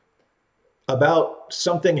about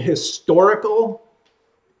something historical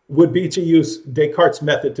would be to use Descartes'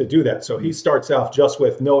 method to do that. So he starts off just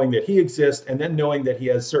with knowing that he exists, and then knowing that he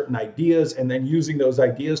has certain ideas, and then using those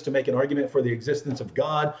ideas to make an argument for the existence of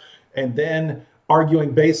God, and then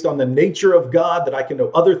arguing based on the nature of God that I can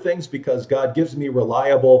know other things because God gives me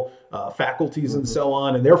reliable faculties and so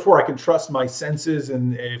on, and therefore I can trust my senses.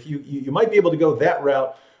 And if you might be able to go that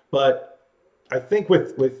route, but I think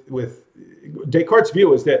with Descartes'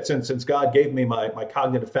 view is that since God gave me my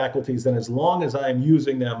cognitive faculties, then as long as I'm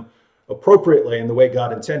using them appropriately in the way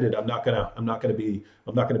God intended, I'm not gonna be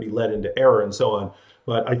led into error and so on.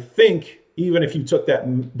 But I think even if you took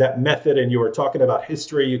that method and you were talking about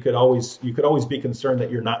history, you could always be concerned that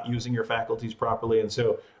you're not using your faculties properly, and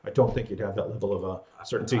so I don't think you'd have that level of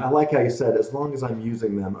certainty. I like how you said, as long as I'm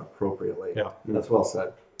using them appropriately. Yeah, that's well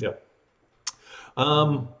said. Yeah.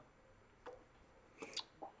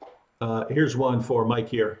 Here's one for Mike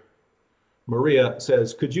here. Maria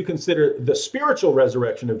says, could you consider the spiritual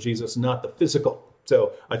resurrection of Jesus, not the physical?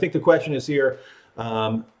 So I think the question is here,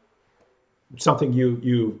 something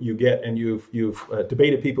you get, and you've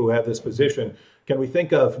debated people who have this position. Can we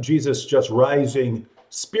think of Jesus just rising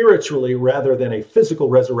spiritually rather than a physical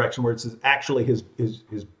resurrection where it's actually his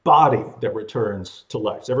body that returns to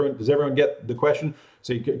life? Does everyone get the question?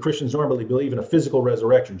 So Christians normally believe in a physical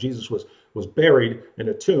resurrection. Jesus was buried in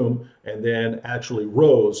a tomb and then actually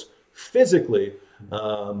rose physically.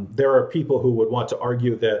 There are people who would want to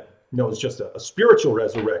argue that no, it's just a spiritual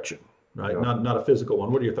resurrection, right? Yeah. Not a physical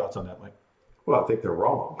one. What are your thoughts on that, Mike? Well, I think they're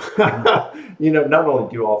wrong. Not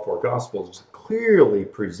only do all four Gospels clearly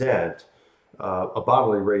present a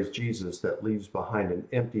bodily raised Jesus that leaves behind an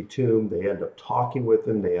empty tomb. They end up talking with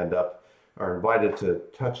him. They are invited to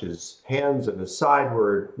touch his hands and his side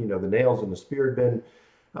where, the nails in the spear had been.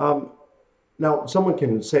 Now, someone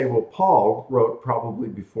can say, well, Paul wrote probably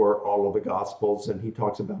before all of the Gospels, and he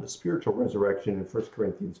talks about a spiritual resurrection in 1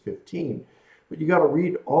 Corinthians 15. But you got to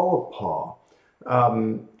read all of Paul.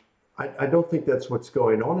 I don't think that's what's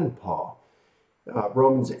going on in Paul.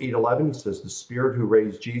 Romans 8:11, he says, the Spirit who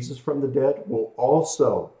raised Jesus from the dead will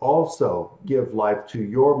also give life to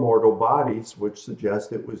your mortal bodies, which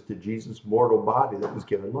suggests it was to Jesus' mortal body that was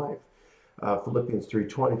given life. Philippians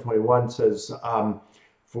 3:20-21 says,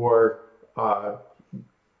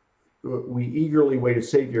 we eagerly wait a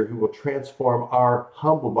Savior who will transform our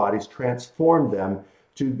humble bodies, transform them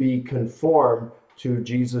to be conformed to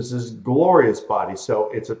Jesus's glorious body. So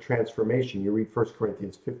it's a transformation. You read 1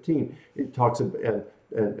 Corinthians 15, it talks about,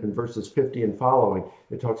 and verses 50 and following,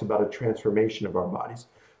 it talks about a transformation of our bodies.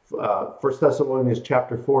 1 Thessalonians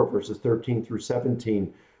chapter 4, verses 13 through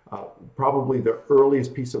 17, probably the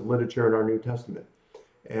earliest piece of literature in our New Testament.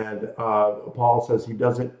 And Paul says he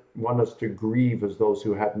doesn't want us to grieve as those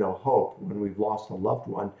who have no hope when we've lost a loved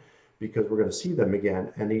one, because we're going to see them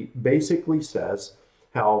again. And he basically says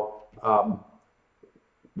how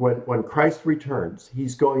when Christ returns,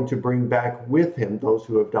 he's going to bring back with him those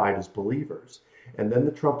who have died as believers. And then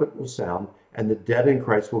the trumpet will sound and the dead in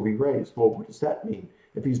Christ will be raised. Well, what does that mean?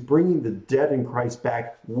 If he's bringing the dead in Christ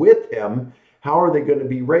back with him, how are they going to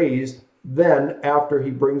be raised then after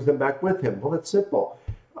he brings them back with him? Well, it's simple.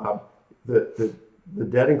 The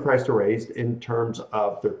dead in Christ are raised in terms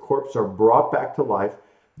of their corpse are brought back to life.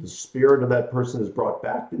 The spirit of that person is brought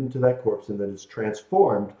back into that corpse and then is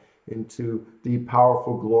transformed into the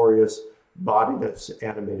powerful, glorious body that's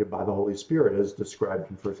animated by the Holy Spirit, as described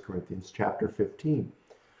in 1 Corinthians chapter 15.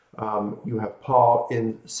 You have Paul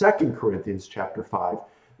in 2 Corinthians chapter 5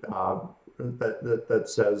 that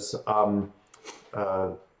says,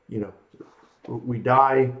 we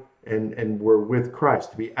die and we're with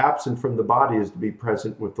Christ. To be absent from the body is to be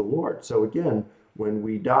present with the Lord. So again, when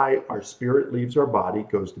we die, our spirit leaves our body,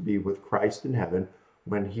 goes to be with Christ in heaven.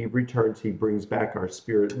 When he returns, he brings back our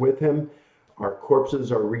spirit with him. Our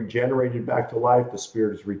corpses are regenerated back to life. The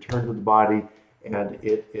spirit is returned to the body, and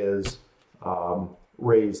it is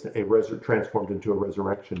raised, transformed into a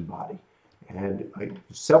resurrection body. And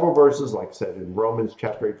several verses, like I said, in Romans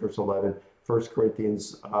chapter 8, verse 11, 1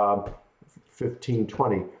 Corinthians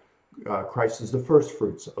 15:20, Christ is the first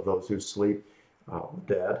fruits of those who sleep,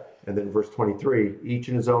 dead. And then verse 23, each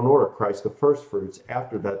in his own order, Christ the first fruits.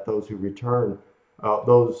 After that, those who return,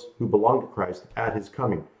 those who belong to Christ at his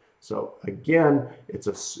coming. So again,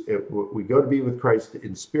 we go to be with Christ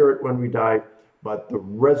in spirit when we die, but the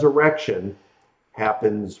resurrection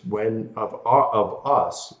happens of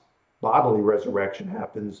us. Bodily resurrection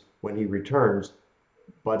happens when he returns,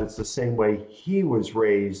 but it's the same way he was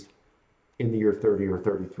raised in the year 30 or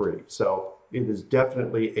 33. So it is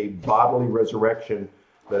definitely a bodily resurrection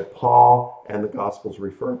that Paul and the Gospels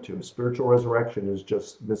refer to. A spiritual resurrection is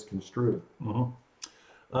just misconstrued.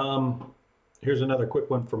 Here's another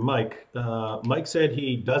quick one from Mike. Mike said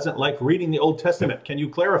he doesn't like reading the Old Testament. Can you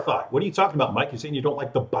clarify? What are you talking about, Mike? You're saying you don't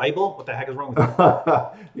like the Bible? What the heck is wrong with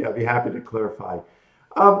you? Yeah, I'd be happy to clarify.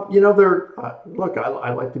 Look,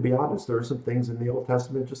 I like to be honest. There are some things in the Old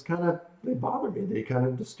Testament just they bother me. They kind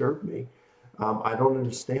of disturb me. I don't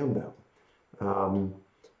understand them.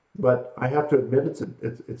 But I have to admit,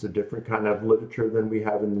 it's a different kind of literature than we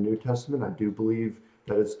have in the New Testament. I do believe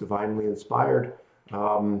that it's divinely inspired.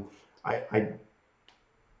 I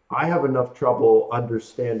have enough trouble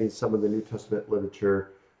understanding some of the New Testament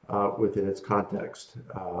literature within its context,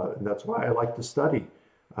 and that's why I like to study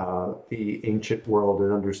the ancient world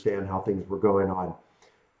and understand how things were going on.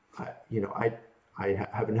 I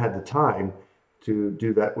haven't had the time to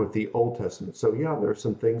do that with the Old Testament. So yeah, there are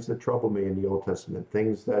some things that trouble me in the Old Testament,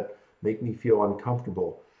 things that make me feel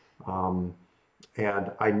uncomfortable.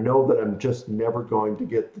 And I know that I'm just never going to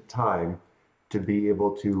get the time to be able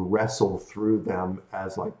to wrestle through them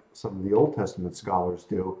as like some of the Old Testament scholars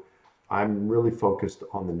do. I'm really focused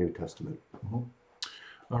on the New Testament.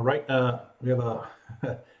 All right. We have a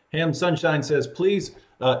Ham Sunshine says, please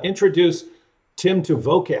introduce Tim to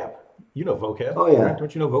vocab. You know vocab. Oh, yeah. Right?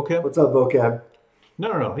 Don't you know vocab? What's up, vocab?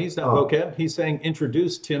 No. He's not vocab. He's saying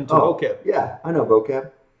introduce Tim to vocab. Yeah, I know vocab.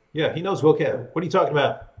 Yeah, he knows vocab. What are you talking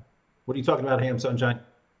about? What are you talking about, Ham Sunshine?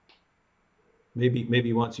 Maybe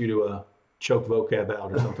he wants you to choke vocab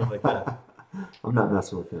out or something like that. I'm not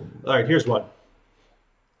messing with him. All right, here's one.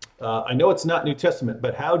 I know it's not New Testament,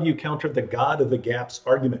 but how do you counter the God of the gaps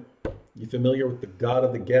argument? You familiar with the God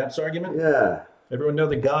of the gaps argument? Yeah. Everyone know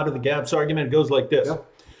the God of the gaps argument? It goes like this. Yep.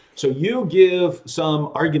 So you give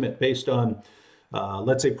some argument based on,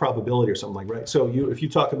 let's say, probability or something like that, right? So if you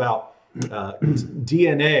talk about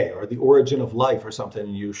DNA or the origin of life or something,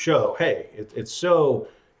 and you show, hey, it's so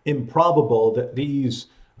improbable that these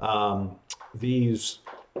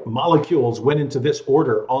molecules went into this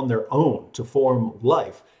order on their own to form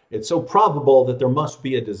life. It's so probable that there must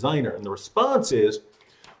be a designer. And the response is,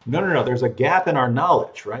 no, there's a gap in our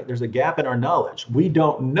knowledge, right? There's a gap in our knowledge. We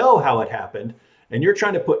don't know how it happened. And you're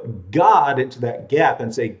trying to put God into that gap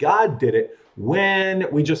and say God did it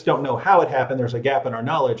when we just don't know how it happened. There's a gap in our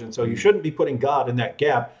knowledge. And so you shouldn't be putting God in that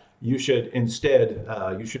gap. You should instead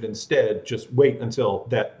just wait until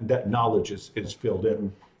that knowledge is filled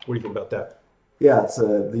in. What do you think about that? Yeah, it's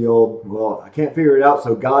the old, well, I can't figure it out,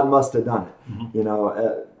 so God must have done it. Mm-hmm. You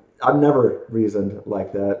know, I've never reasoned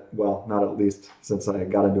like that. Well, not at least since I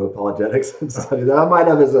got into apologetics and studied that. I might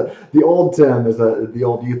have the old Tim, the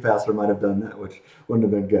old youth pastor might have done that, which wouldn't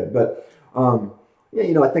have been good. But, yeah,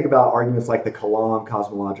 you know, I think about arguments like the Kalam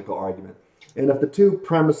cosmological argument. And if the two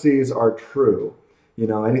premises are true, you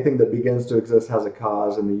know, anything that begins to exist has a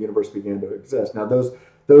cause and the universe began to exist. Now,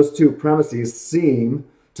 those two premises seem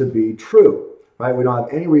to be true, right? We don't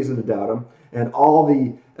have any reason to doubt them. And all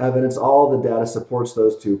the evidence, all the data supports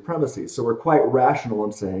those two premises. So we're quite rational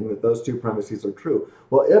in saying that those two premises are true.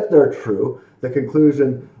 Well, if they're true, the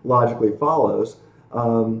conclusion logically follows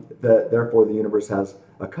that therefore the universe has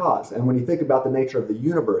a cause. And when you think about the nature of the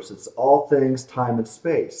universe, it's all things time and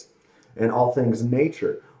space and all things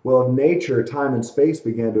nature. Well, if nature, time, and space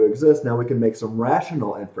began to exist, now we can make some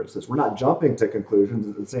rational inferences. We're not jumping to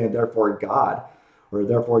conclusions and saying, therefore God, or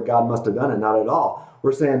therefore God must have done it. Not at all.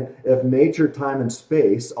 We're saying if nature, time, and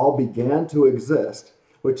space all began to exist,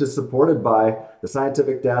 which is supported by the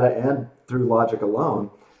scientific data and through logic alone,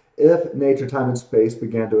 if nature, time, and space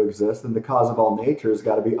began to exist, then the cause of all nature has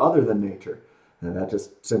got to be other than nature. And that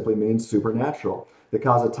just simply means supernatural. The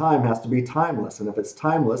cause of time has to be timeless. And if it's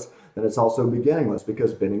timeless, then it's also beginningless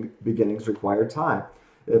because beginnings require time.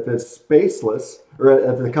 If it's spaceless, or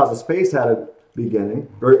if the cause of space had a beginning,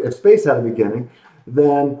 or if space had a beginning,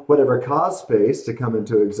 then whatever caused space to come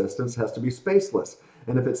into existence has to be spaceless.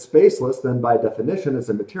 And if it's spaceless, then by definition it's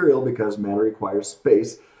immaterial because matter requires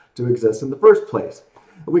space to exist in the first place.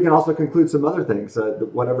 We can also conclude some other things.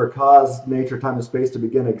 Whatever caused nature, time, and space to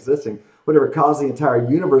begin existing, whatever caused the entire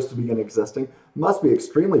universe to begin existing, must be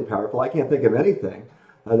extremely powerful. I can't think of anything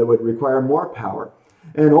that would require more power.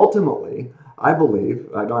 And ultimately, I believe,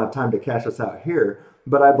 I don't have time to cash this out here,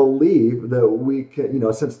 but I believe that we can, you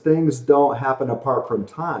know, since things don't happen apart from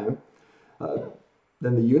time,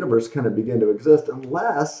 then the universe can begin to exist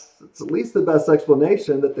unless it's at least the best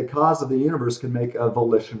explanation that the cause of the universe can make a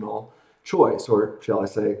volitional choice, or shall I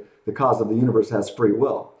say, the cause of the universe has free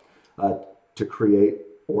will to create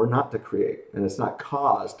or not to create, and it's not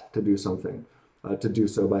caused to do something to do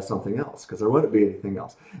so by something else, because there wouldn't be anything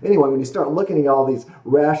else. Anyway, when you start looking at all these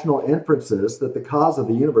rational inferences that the cause of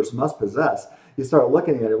the universe must possess, you start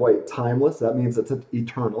looking at it, wait, timeless, that means it's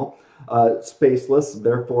eternal, spaceless,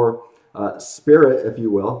 therefore spirit, if you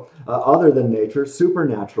will, other than nature,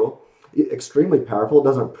 supernatural, extremely powerful. It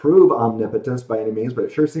doesn't prove omnipotence by any means, but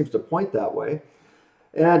it sure seems to point that way.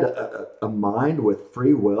 And a mind with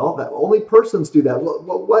free will, that only persons do that.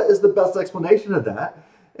 What is the best explanation of that?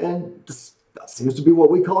 And that seems to be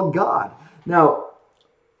what we call God. Now,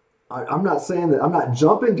 I'm not saying that, I'm not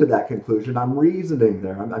jumping to that conclusion. I'm reasoning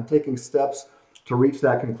there. I'm taking steps to reach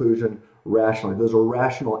that conclusion rationally. Those are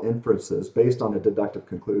rational inferences based on a deductive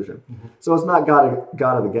conclusion. Mm-hmm. So it's not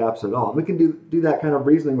God of the gaps at all. And we can do that kind of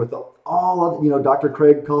reasoning with all of, Dr.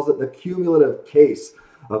 Craig calls it the cumulative case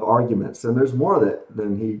of arguments. And there's more of it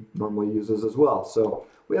than he normally uses as well. So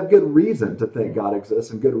we have good reason to think God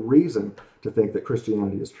exists and good reason to think that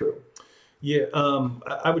Christianity is true. Yeah,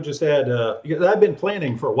 I would just add, I've been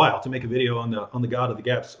planning for a while to make a video on the God of the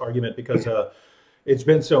gaps argument because it's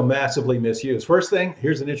been so massively misused. First thing,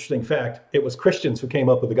 here's an interesting fact. It was Christians who came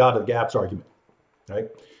up with the God of the gaps argument, right?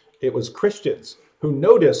 It was Christians who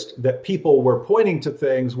noticed that people were pointing to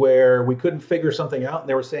things where we couldn't figure something out and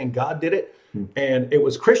they were saying God did it. And it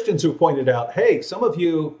was Christians who pointed out, hey, some of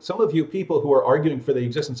you people who are arguing for the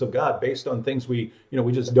existence of God based on things we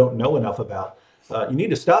just don't know enough about. You need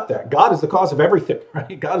to stop that. God is the cause of everything,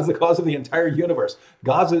 right? God is the cause of the entire universe.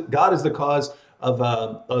 God is the cause of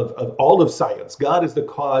all of science. God is the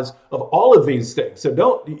cause of all of these things. So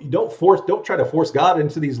don't try to force God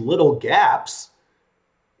into these little gaps.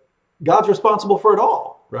 God's responsible for it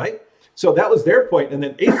all, right? So that was their point, and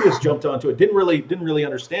then atheists jumped onto it. Didn't really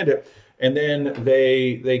understand it, and then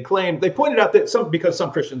they pointed out that because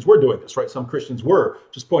some Christians were doing this, right? Some Christians were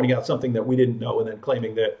just pointing out something that we didn't know, and then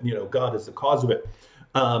claiming that God is the cause of it.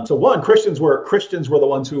 So one, Christians were the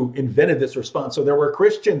ones who invented this response. So there were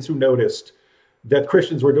Christians who noticed that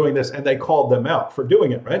Christians were doing this, and they called them out for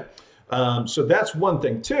doing it, right? So that's one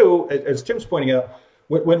thing. Two, as Tim's pointing out,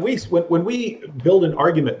 when we build an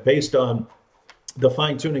argument based on the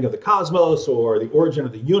fine-tuning of the cosmos or the origin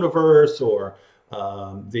of the universe or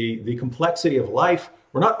the complexity of life,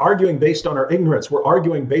 we're not arguing based on our ignorance. We're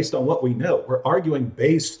arguing based on what we know. We're arguing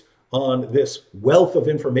based on this wealth of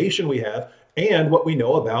information we have and what we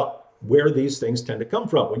know about where these things tend to come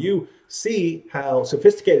from. When you see how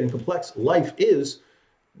sophisticated and complex life is,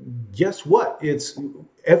 guess what?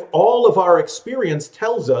 If all of our experience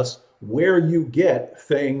tells us where you get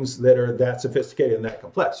things that are that sophisticated and that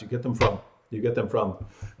complex. You get them from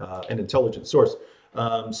an intelligent source.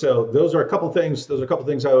 So those are a couple things.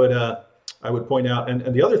 I would point out.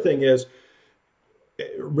 And the other thing is,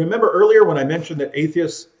 remember earlier when I mentioned that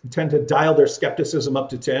atheists tend to dial their skepticism up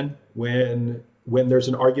to 10 when there's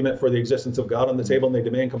an argument for the existence of God on the table and they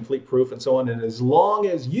demand complete proof and so on. And as long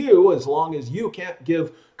as you can't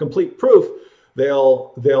give complete proof,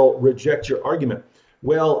 they'll reject your argument.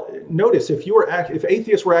 Well, notice if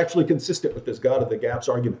atheists were actually consistent with this God of the gaps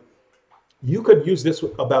argument, you could use this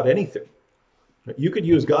about anything. You could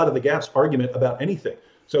use God of the gaps argument about anything.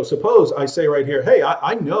 So suppose I say right here, hey,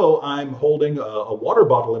 I know I'm holding a water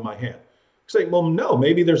bottle in my hand. Say, well, no,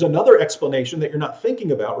 maybe there's another explanation that you're not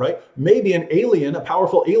thinking about, right? Maybe a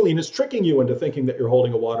powerful alien is tricking you into thinking that you're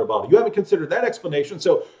holding a water bottle. You haven't considered that explanation.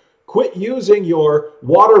 So quit using your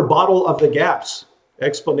water bottle of the gaps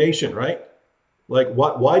explanation, right? Like,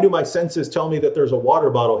 why do my senses tell me that there's a water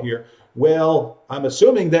bottle here? Well, I'm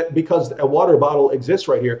assuming that because a water bottle exists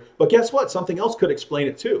right here. But guess what? Something else could explain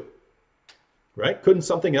it too, right? Couldn't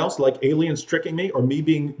something else, like aliens tricking me or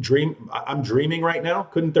me I'm dreaming right now?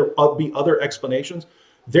 Couldn't there be other explanations?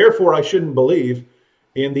 Therefore, I shouldn't believe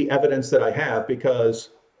in the evidence that I have because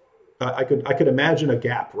I could imagine a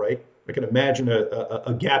gap, right? I can imagine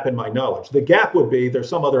a gap in my knowledge. The gap would be there's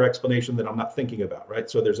some other explanation that I'm not thinking about, right?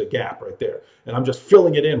 So there's a gap right there. And I'm just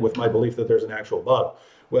filling it in with my belief that there's an actual bottle.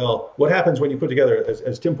 Well, what happens when you put together,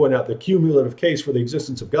 as Tim pointed out, the cumulative case for the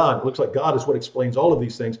existence of God? It looks like God is what explains all of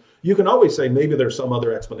these things. You can always say maybe there's some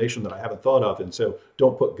other explanation that I haven't thought of, and so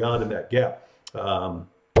don't put God in that gap.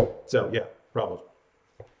 So yeah, problems.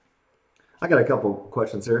 I got a couple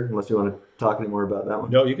questions here, unless you want to talk any more about that one.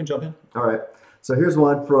 No, you can jump in. All right. So here's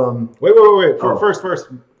one from... Wait. First,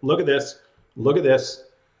 look at this. Look at this.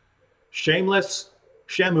 Shameless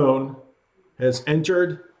Shamoon has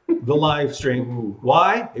entered the live stream. Ooh.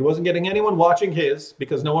 Why? He wasn't getting anyone watching his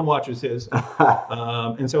because no one watches his.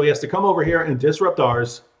 And so he has to come over here and disrupt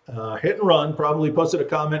ours, hit and run, probably posted a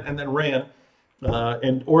comment and then ran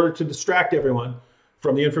in order to distract everyone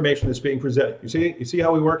from the information that's being presented. You see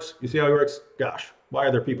how he works? You see how he works? Gosh, Why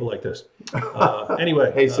are there people like this?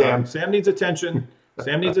 Anyway, Hey, Sam. Sam needs attention.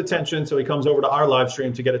 Sam needs attention, so he comes over to our live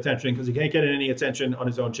stream to get attention because he can't get any attention on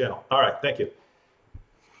his own channel. All right, thank you.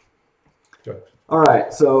 Go ahead. All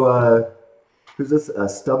right, so who's this?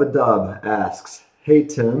 Stub-a-Dub asks, "Hey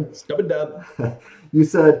Tim, Stub-a-dub. you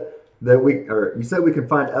said we can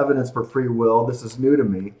find evidence for free will. This is new to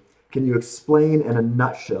me. Can you explain in a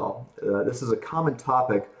nutshell? This is a common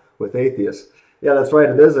topic with atheists." Yeah, that's right.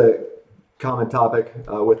 It is a common topic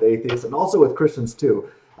with atheists and also with Christians too.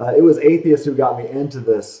 It was atheists who got me into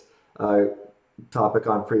this topic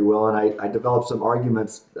on free will, and I developed some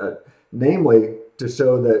arguments, namely to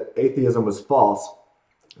show that atheism was false.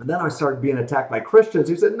 And then I started being attacked by Christians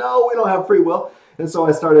who said, no, we don't have free will. And so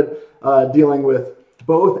I started dealing with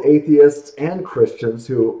both atheists and Christians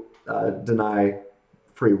who deny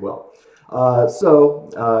free will. I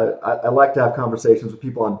like to have conversations with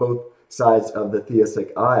people on both sides of the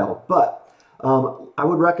theistic aisle. But I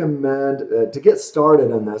would recommend, to get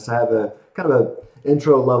started on this, I have a kind of an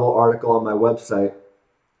intro level article on my website.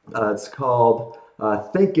 It's called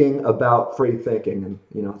Thinking About Free Thinking. And,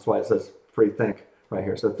 you know, that's why it says free think right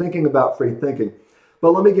here. So thinking about free thinking.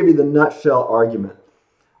 But let me give you the nutshell argument.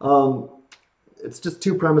 It's just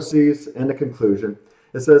two premises and a conclusion.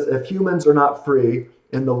 It says, if humans are not free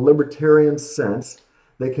in the libertarian sense,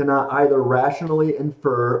 they cannot either rationally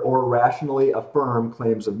infer or rationally affirm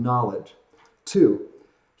claims of knowledge. 2,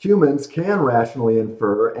 humans can rationally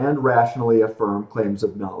infer and rationally affirm claims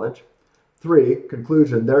of knowledge. 3,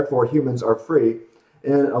 conclusion, therefore humans are free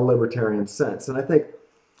in a libertarian sense. And I think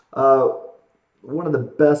one of the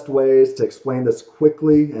best ways to explain this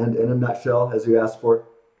quickly and in a nutshell, as you asked for,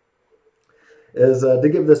 is to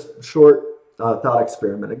give this short thought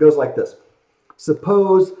experiment. It goes like this.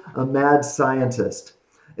 Suppose a mad scientist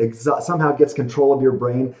somehow gets control of your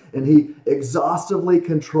brain, and he exhaustively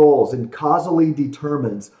controls and causally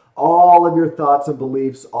determines all of your thoughts and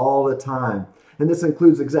beliefs all the time. And this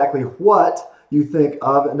includes exactly what you think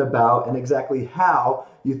of and about, and exactly how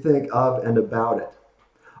you think of and about it.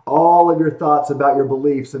 All of your thoughts about your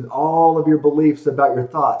beliefs and all of your beliefs about your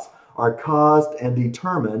thoughts are caused and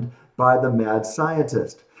determined by the mad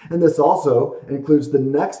scientist. And this also includes the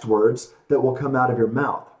next words that will come out of your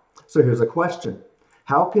mouth. So here's a question.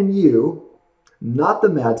 How can you, not the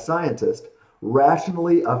mad scientist,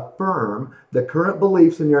 rationally affirm the current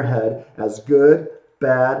beliefs in your head as good,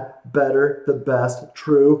 bad, better, the best,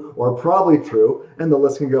 true, or probably true, and the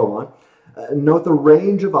list can go on? Note the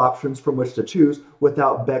range of options from which to choose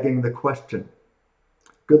without begging the question.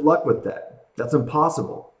 Good luck with that. That's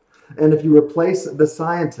impossible. And if you replace the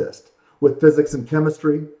scientist with physics and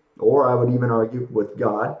chemistry, or I would even argue with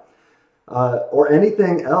God, or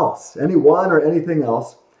anything else, anyone or anything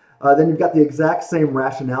else, then you've got the exact same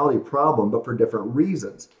rationality problem, but for different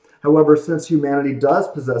reasons. However, since humanity does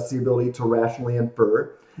possess the ability to rationally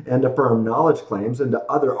infer and affirm knowledge claims, and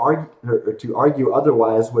to argue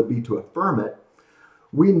otherwise would be to affirm it,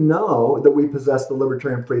 we know that we possess the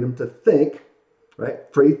libertarian freedom to think, right?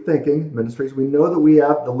 Free Thinking Ministries. We know that we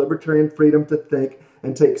have the libertarian freedom to think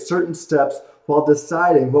and take certain steps while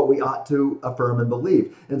deciding what we ought to affirm and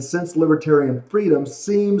believe. And since libertarian freedom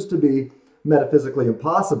seems to be metaphysically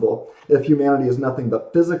impossible if humanity is nothing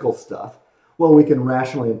but physical stuff, well, we can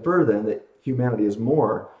rationally infer then that humanity is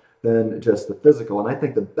more than just the physical. And I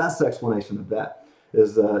think the best explanation of that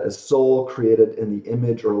is a soul created in the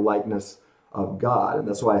image or likeness of God. And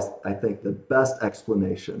that's why I think the best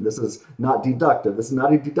explanation, this is not deductive, this is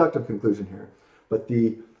not a deductive conclusion here, but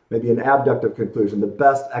maybe an abductive conclusion, the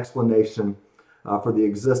best explanation for the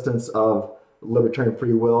existence of libertarian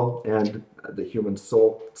free will and the human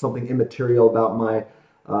soul, something immaterial about my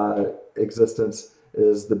existence,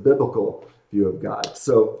 is the biblical view of God.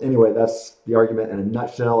 So anyway, that's the argument in a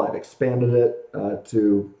nutshell. I've expanded it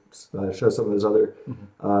to show some of his other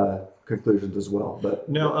conclusions as well. But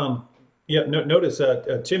now, notice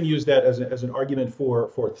Tim used that as an argument for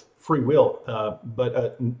free will.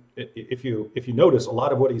 But if you notice, a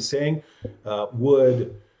lot of what he's saying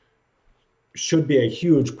should be a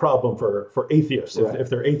huge problem for atheists. Right. If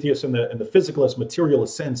they're atheists in the physicalist,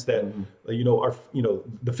 materialist sense that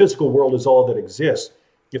the physical world is all that exists.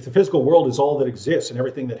 If the physical world is all that exists and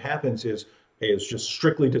everything that happens is just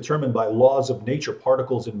strictly determined by laws of nature,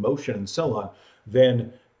 particles in motion, and so on,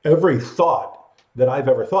 then every thought that I've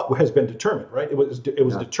ever thought has been determined, right? It was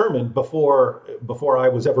determined before I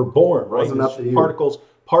was ever born, right? It wasn't up to you.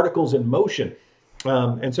 Particles in motion.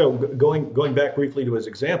 And so going back briefly to his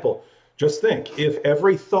example, just think, if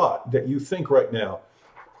every thought that you think right now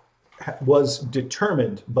was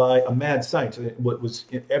determined by a mad scientist,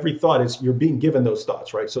 every thought is, you're being given those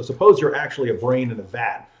thoughts, right? So suppose you're actually a brain in a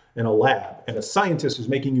vat, in a lab, and a scientist is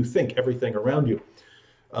making you think everything around you.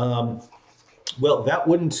 Well,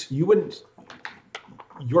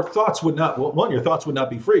 your thoughts would not, well, one, your thoughts would not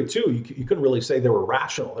be free. Two, you couldn't really say they were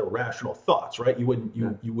rational. They were rational thoughts, right? You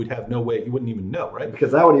would have no way, you wouldn't even know, right?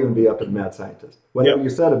 Because that would even be up to the mad scientist. Whatever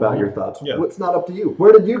you said about your thoughts, it's not up to you.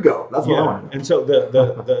 Where did you go? That's what I want to know. And so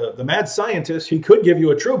the mad scientist, he could give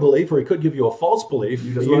you a true belief or he could give you a false belief.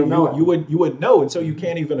 You just wouldn't know. You wouldn't know, and so you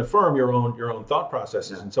can't even affirm your own thought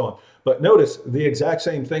processes and so on. But notice the exact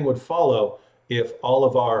same thing would follow if all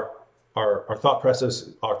of our thought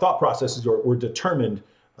processes were determined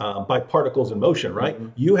by particles in motion, right? Mm-hmm.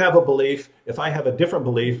 You have a belief. If I have a different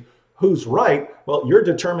belief, who's right? Well, you're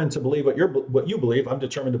determined to believe what you believe. I'm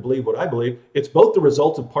determined to believe what I believe. It's both the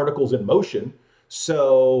result of particles in motion.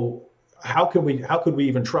 So how could we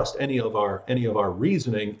even trust any of our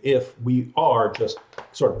reasoning if we are just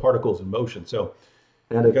sort of particles in motion? So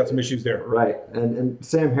we've got some issues there. Right. And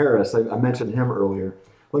Sam Harris, I mentioned him earlier.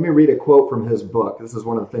 Let me read a quote from his book. This is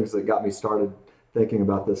one of the things that got me started thinking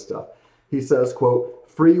about this stuff. He says, quote,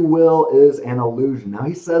 "Free will is an illusion." Now,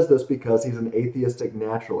 he says this because he's an atheistic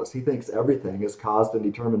naturalist. He thinks everything is caused and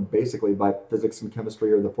determined basically by physics and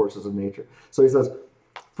chemistry or the forces of nature. So he says,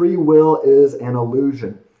 free will is an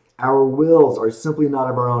illusion. Our wills are simply not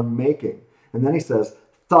of our own making. And then he says,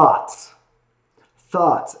 thoughts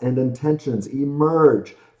and intentions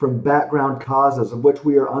emerge from background causes of which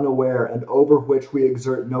we are unaware and over which we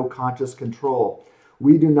exert no conscious control.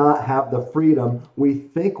 We do not have the freedom we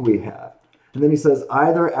think we have. And then he says,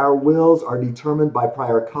 either our wills are determined by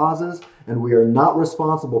prior causes and we are not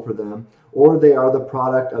responsible for them, or they are the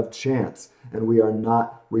product of chance and we are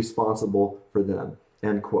not responsible for them,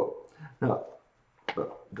 end quote. Now,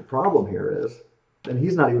 the problem here is, and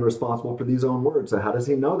he's not even responsible for these own words, so how does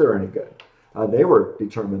he know they're any good? They were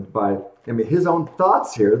determined by, his own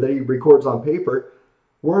thoughts here that he records on paper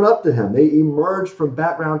weren't up to him. They emerged from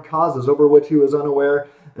background causes over which he was unaware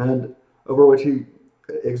and over which he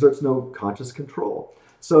exerts no conscious control.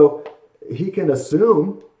 So he can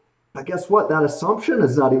assume, but guess what? That assumption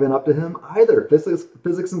is not even up to him either.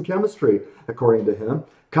 Physics and chemistry, according to him,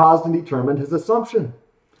 caused and determined his assumption.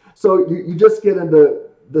 So you just get into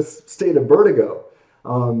this state of vertigo,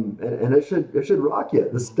 and it should rock you.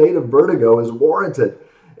 The state of vertigo is warranted,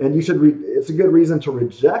 and it's a good reason to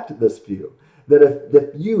reject this view. That if the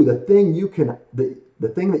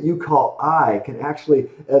thing that you call I can actually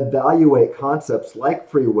evaluate concepts like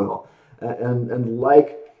free will and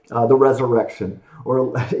like the resurrection,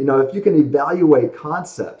 or if you can evaluate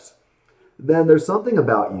concepts, then there's something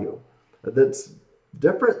about you that's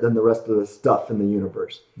different than the rest of the stuff in the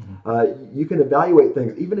universe. Mm-hmm. You can evaluate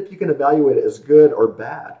things, even if you can evaluate it as good or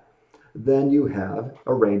bad, then you have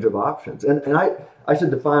a range of options. And I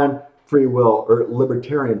should define free will or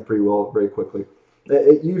libertarian free will very quickly.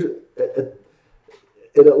 It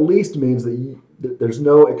at least means that there's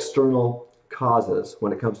no external causes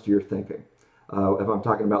when it comes to your thinking. If I'm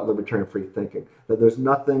talking about libertarian free thinking, that there's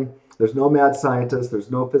no mad scientist, there's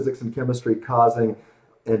no physics and chemistry causing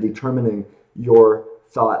and determining your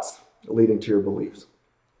thoughts leading to your beliefs.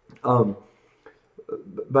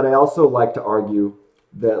 But I also like to argue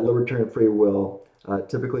that libertarian free will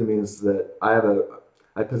typically means that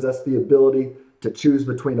I possess the ability to choose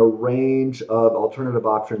between a range of alternative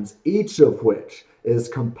options, each of which is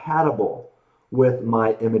compatible with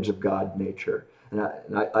my image of God nature. And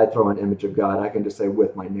I throw an image of God, I can just say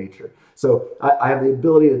with my nature. So I have the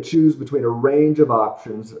ability to choose between a range of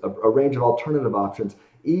options, a range of alternative options,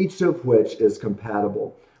 each of which is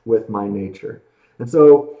compatible with my nature. And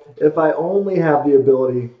so if I only have the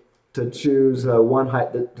ability to choose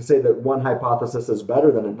to say that one hypothesis is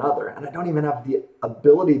better than another, and I don't even have the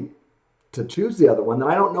ability to choose the other one, then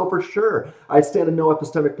I don't know for sure. I stand in no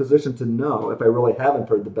epistemic position to know if I really have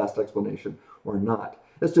inferred the best explanation or not.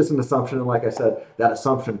 It's just an assumption, and like I said, that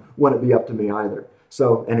assumption wouldn't be up to me either.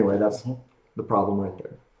 So anyway, that's the problem right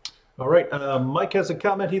there. All right, Mike has a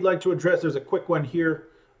comment he'd like to address. There's a quick one here.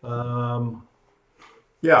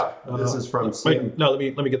 This is from Sam. No, let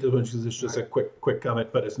me get this one because it's just a quick comment,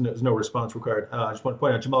 but there's no response required. I just want to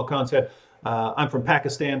point out, Jamal Khan said, I'm from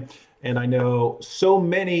Pakistan, and I know so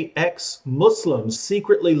many ex-Muslims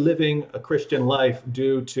secretly living a Christian life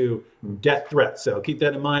due to death threats. So keep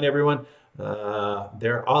that in mind, everyone.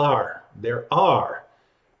 There are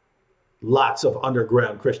lots of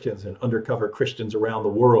underground Christians and undercover Christians around the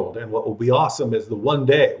world. And what will be awesome is the one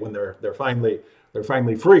day when they're finally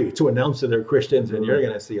free to announce that they're Christians, and you're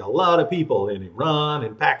going to see a lot of people in Iran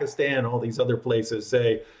and Pakistan, all these other places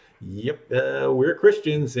say, yep, we're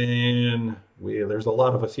Christians, and there's a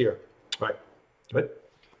lot of us here. All right.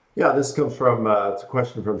 Yeah, this comes from, it's a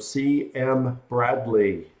question from C.M.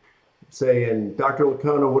 Bradley. saying, Dr.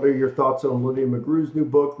 Licona, what are your thoughts on Lydia McGrew's new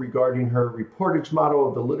book regarding her reportage model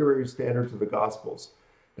of the literary standards of the Gospels?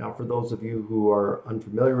 Now, for those of you who are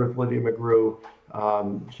unfamiliar with Lydia McGrew,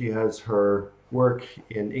 she has her work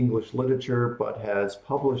in English literature, but has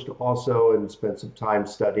published also and spent some time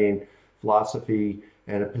studying philosophy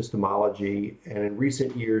and epistemology. And in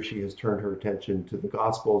recent years, she has turned her attention to the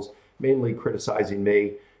Gospels, mainly criticizing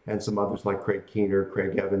me and some others like Craig Keener,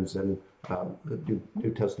 Craig Evans, and the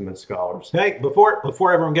New Testament scholars. Hey,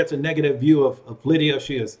 before everyone gets a negative view of Lydia,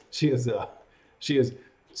 she is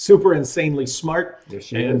super insanely smart. Yes,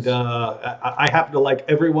 she and is. I happen to like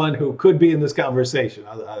everyone who could be in this conversation.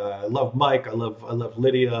 I love Mike. I love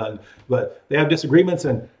Lydia, but they have disagreements,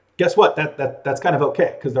 and guess what? That's kind of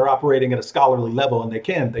okay because they're operating at a scholarly level, and they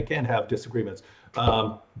can have disagreements.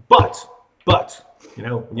 But you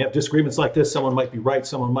know, when you have disagreements like this, someone might be right,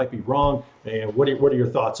 someone might be wrong. And what are your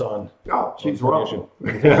thoughts on? Oh, she's wrong.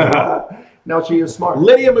 No, she is smart.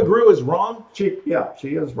 Lydia McGrew is wrong. She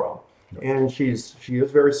is wrong. And she is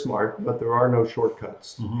very smart, but there are no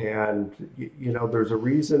shortcuts. And you know, there's a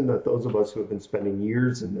reason that those of us who have been spending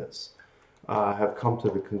years in this have come to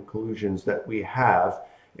the conclusions that we have.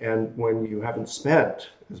 And when you haven't spent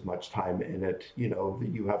as much time in it, you know, that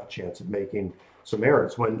you have a chance of making some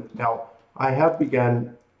errors. Now I have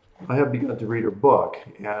begun to read her book,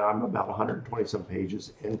 and I'm about 120 some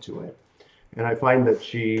pages into it. And I find that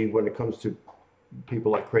she, when it comes to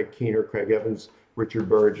people like Craig Keener, Craig Evans, Richard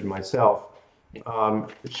Burge, and myself,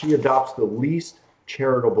 she adopts the least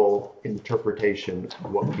charitable interpretation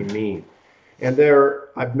of what we mean. And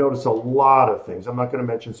I've noticed a lot of things. I'm not going to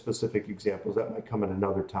mention specific examples. That might come at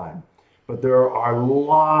another time. But there are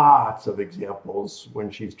lots of examples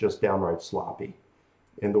when she's just downright sloppy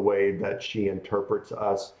in the way that she interprets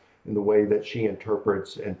us, in the way that she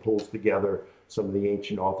interprets and pulls together some of the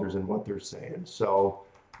ancient authors and what they're saying. So,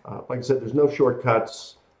 like I said, there's no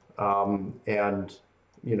shortcuts. And,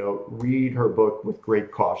 you know, read her book with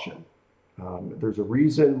great caution. There's a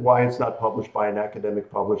reason why it's not published by an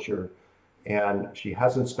academic publisher, and she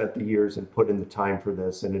hasn't spent the years and put in the time for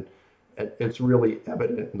this, and it's really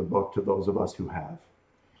evident in the book to those of us who have.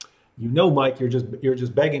 You know, Mike, you're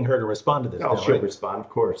just begging her to respond to this. Oh, she'll respond, of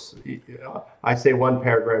course. I say one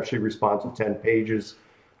paragraph, she responds with 10 pages.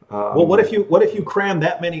 Well, what if you cram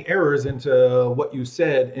that many errors into what you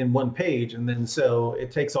said in one page, and then so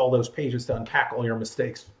it takes all those pages to unpack all your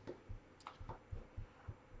mistakes?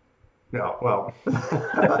 No, well,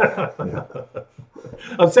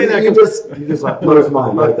 I'm saying that you just like blows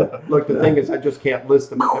mine right there. Look, the thing is, I just can't list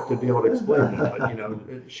them. I have to be able to explain them. But, you know,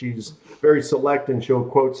 she's very select, and she'll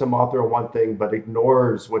quote some author on one thing, but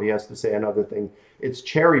ignores what he has to say another thing. It's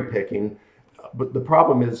cherry picking. But the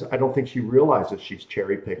problem is, I don't think she realizes she's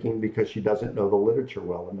cherry picking because she doesn't know the literature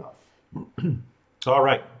well enough. All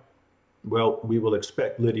right. Well, we will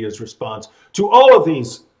expect Lydia's response to all of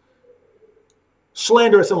these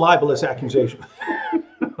slanderous and libelous accusations.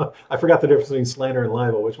 I forgot the difference between slander and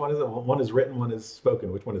libel. Which one is it? One is written, one is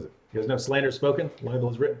spoken. Which one is it? You guys know slander is spoken, libel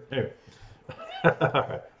is written? Anyway. All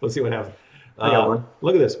right. Let's see what happens. I got one.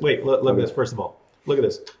 Look at this. Wait, look at this first of all. Look at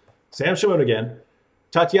this. Sam Shimon again.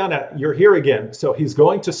 Tatiana, you're here again. So he's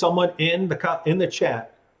going to someone in the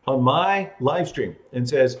chat on my live stream and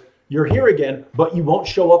says, you're here again, but you won't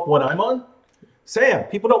show up when I'm on? Sam,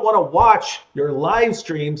 people don't want to watch your live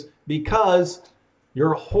streams because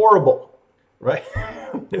you're horrible, right?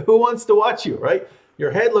 Who wants to watch you, right?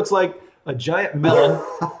 Your head looks like a giant melon.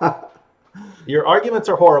 Your arguments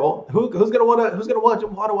are horrible. Who's gonna want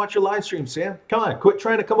to watch your live stream, Sam? Come on, quit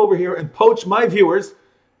trying to come over here and poach my viewers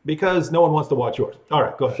because no one wants to watch yours. All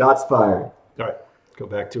right, go ahead. Shots fired. All right, go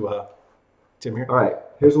back to Tim here. All right,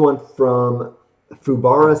 here's one from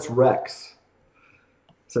Fubaris Rex.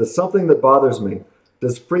 It says, something that bothers me.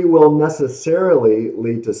 Does free will necessarily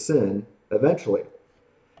lead to sin eventually?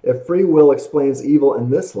 If free will explains evil in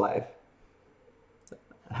this life,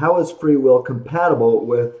 how is free will compatible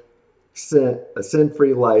with a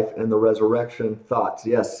sin-free life and the resurrection? Thoughts?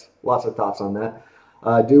 Yes, lots of thoughts on that.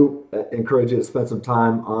 I do encourage you to spend some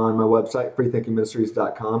time on my website,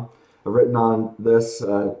 freethinkingministries.com. I've written on this.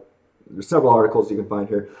 There's several articles you can find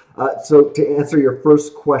here. So to answer your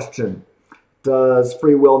first question, does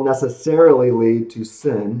free will necessarily lead to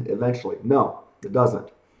sin eventually? No, it doesn't.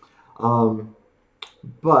 But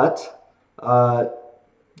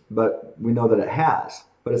we know that it has.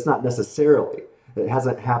 But it's not necessarily. It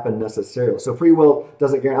hasn't happened necessarily. So free will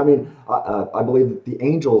doesn't guarantee. I mean, I believe that the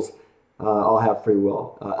angels all have free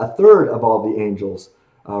will. A third of all the angels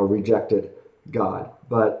rejected God,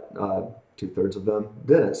 but 2/3 of them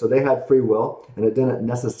didn't. So they had free will, and it didn't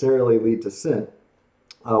necessarily lead to sin.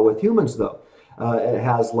 With humans, though, it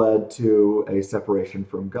has led to a separation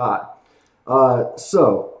from God.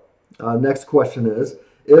 Next question is,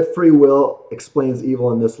 if free will explains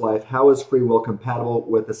evil in this life, how is free will compatible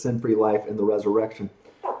with a sin-free life in the resurrection?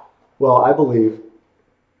 Well, I believe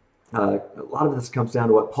a lot of this comes down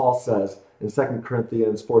to what Paul says in 2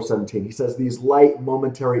 Corinthians 4:17. He says, these light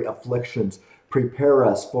momentary afflictions prepare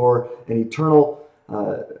us for an eternal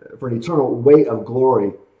weight of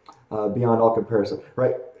glory beyond all comparison.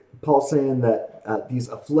 Right? Paul's saying that these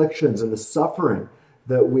afflictions and the suffering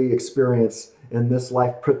that we experience in this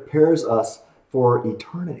life prepares us for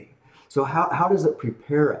eternity. So how does it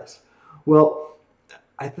prepare us? Well,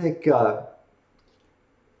 I think you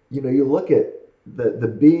look at the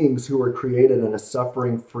beings who were created in a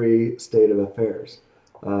suffering-free state of affairs,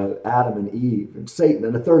 Adam and Eve and Satan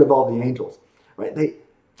and a third of all the angels, right?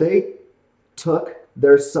 They took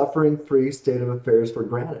their suffering-free state of affairs for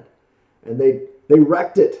granted, and they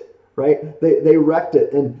wrecked it, right? They wrecked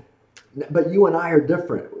it, but you and I are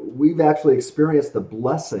different. We've actually experienced the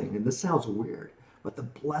blessing, and this sounds weird, but the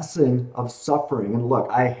blessing of suffering. And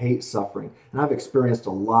look, I hate suffering, and I've experienced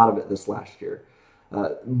a lot of it this last year.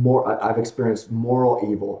 I've experienced moral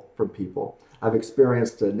evil from people. I've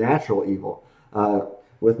experienced natural evil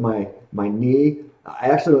with my knee. I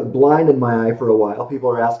actually went blind in my eye for a while. People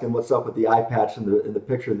are asking what's up with the eye patch in the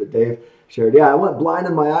picture that Dave shared. Yeah, I went blind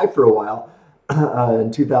in my eye for a while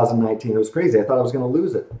in 2019. It was crazy. I thought I was going to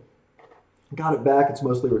lose it. Got it back. It's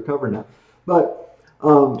mostly recovered now. But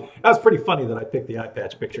that was pretty funny that I picked the eye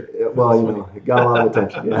patch picture. Well, it got a lot of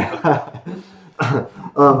attention. Yeah.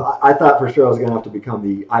 I thought for sure I was going to have to become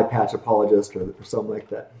the eye patch apologist or something like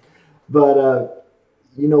that. But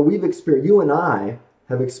you and I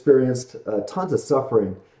have experienced tons of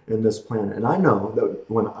suffering in this planet, and I know that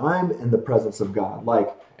when I'm in the presence of God,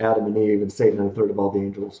 like Adam and Eve and Satan and a third of all the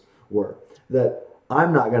angels were, that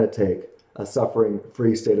I'm not going to take a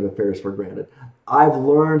suffering-free state of affairs for granted. I've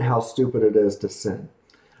learned how stupid it is to sin.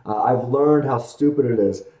 I've learned how stupid it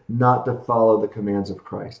is not to follow the commands of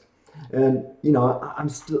Christ. And I'm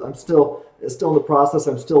still in the process.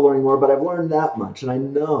 I'm still learning more, but I've learned that much, and I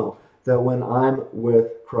know that when I'm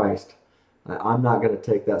with Christ, I'm not going to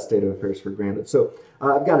take that state of affairs for granted. So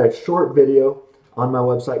I've got a short video on my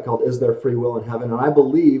website called "Is There Free Will in Heaven?" and I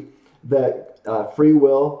believe that free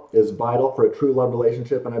will is vital for a true love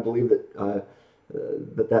relationship, and I believe that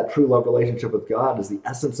that true love relationship with God is the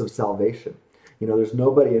essence of salvation. There's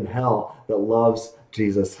nobody in hell that loves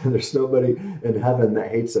Jesus, and there's nobody in heaven that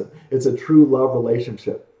hates him. It's a true love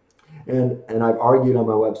relationship. And I've argued on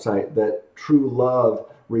my website that true love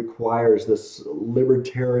requires this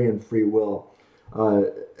libertarian free will,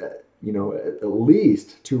 at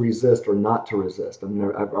least to resist or not to resist.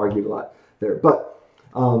 I've argued a lot there. But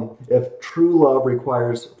if true love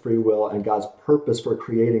requires free will, and God's purpose for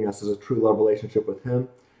creating us is a true love relationship with him,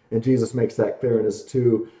 and Jesus makes that clear in his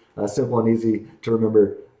two simple and easy to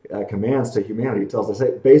remember commands to humanity. He tells us,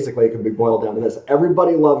 basically it can be boiled down to this: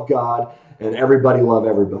 everybody love God and everybody love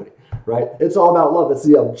everybody, right? It's all about love. It's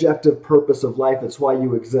the objective purpose of life. It's why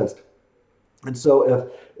you exist. And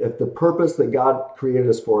so if the purpose that God created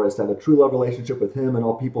us for is to have a true love relationship with him and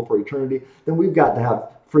all people for eternity, then we've got to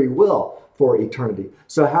have free will for eternity.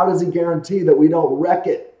 So how does he guarantee that we don't wreck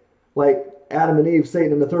it like Adam and Eve,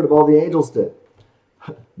 Satan, and a third of all the angels did?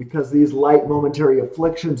 Because these light momentary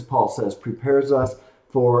afflictions, Paul says, prepares us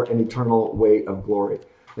for an eternal weight of glory.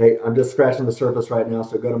 Hey, I'm just scratching the surface right now,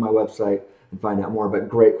 so go to my website and find out more, but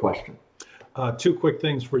great question. Two quick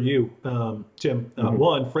things for you, Tim.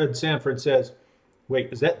 One, Fred Sanford says,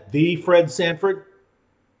 wait, is that the Fred Sanford?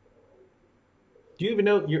 Do you even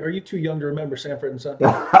know, are you too young to remember Sanford and Son?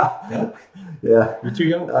 No? Yeah. You're too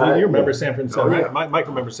young? You remember Sanford and Son, right? Mike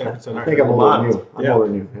remembers Sanford and Son. I think I'm older than you. I'm older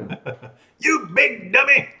than you. Yeah. You big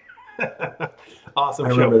dummy! Awesome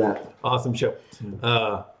show. I remember that. Awesome show.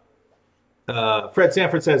 Fred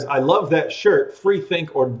Sanford says, I love that shirt, Free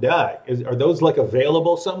Think or Die. Are those like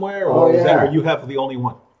available somewhere? Or is that, or you have the only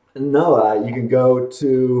one? No, you can go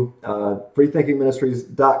to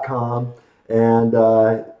freethinkingministries.com and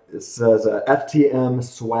it says FTM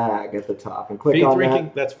swag at the top, and click on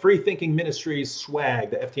that. That's Free Thinking Ministries swag,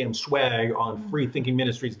 the FTM swag on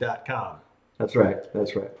freethinkingministries.com. That's right.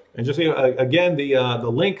 That's right. And just again, the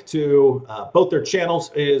link to both their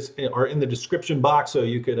channels are in the description box, so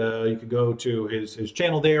you could go to his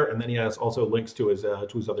channel there, and then he has also links to his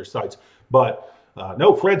other sites. But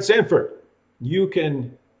no, Fred Sanford, you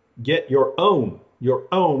can get your own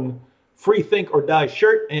Free Think or Die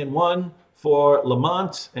shirt, and one for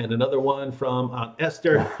Lamont, and another one from Aunt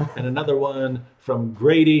Esther, and another one from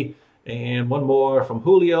Grady, and one more from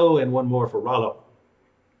Julio, and one more for Rollo.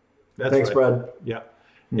 Thanks, right. Fred. Yeah.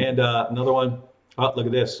 And another one Oh, look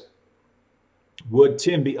at this. Would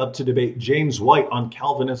Tim be up to debate James White on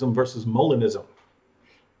Calvinism versus Molinism?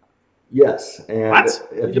 Yes. And What?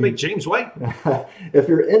 You debate James White? if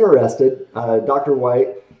you're interested, Dr.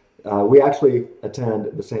 White, we actually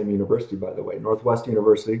attend the same university, by the way, Northwest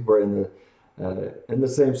University. We're in the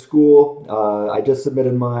same school. I just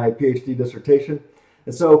submitted my PhD dissertation.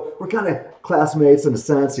 And so we're kind of classmates in a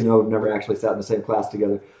sense, we've never actually sat in the same class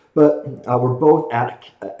together. But we're both at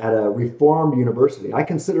a Reformed university. I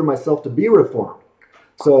consider myself to be Reformed.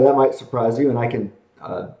 So that might surprise you, and I can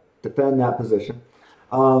defend that position.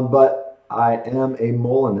 But I am a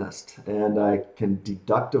Molinist, and I can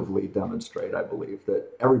deductively demonstrate, I believe, that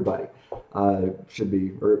everybody should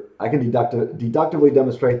be, or I can deductively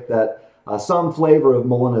demonstrate that some flavor of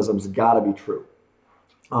Molinism's got to be true.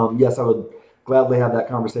 Yes, I would gladly have that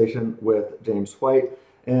conversation with James White.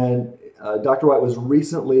 And Dr. White was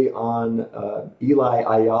recently on Eli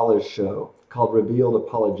Ayala's show called Revealed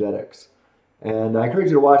Apologetics. And I encourage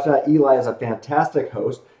you to watch that. Eli is a fantastic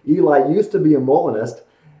host. Eli used to be a Molinist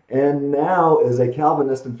and now is a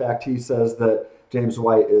Calvinist. In fact, he says that James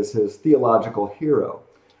White is his theological hero.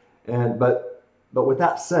 But with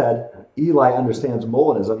that said, Eli understands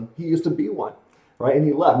Molinism. He used to be one, right? And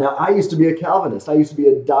he left. Now, I used to be a Calvinist. I used to be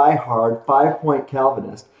a diehard 5-point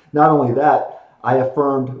Calvinist. Not only that, I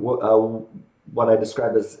affirmed what I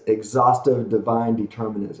describe as exhaustive divine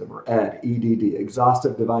determinism, or EDD,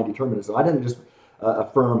 exhaustive divine determinism. I didn't just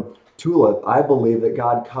affirm tulip. I believe that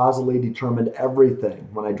God causally determined everything.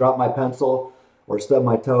 When I dropped my pencil or stubbed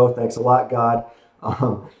my toe, thanks a lot, God.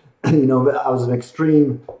 I was an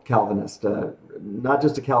extreme Calvinist, not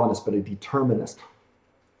just a Calvinist, but a determinist.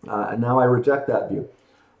 And now I reject that view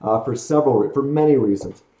for many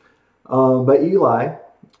reasons. But Eli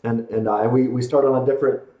and I, we started on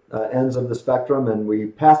different ends of the spectrum, and we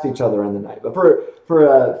passed each other in the night. But for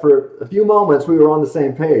a few moments, we were on the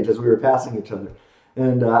same page as we were passing each other.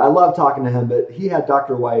 And I love talking to him, but he had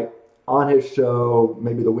Dr. White on his show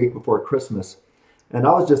maybe the week before Christmas. And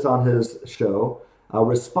I was just on his show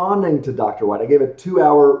responding to Dr. White. I gave a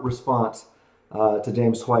 2-hour response to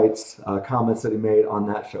James White's comments that he made on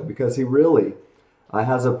that show, because he really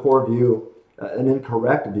has a poor view, an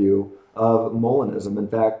incorrect view of Molinism. In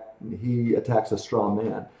fact, he attacks a straw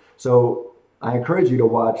man. So I encourage you to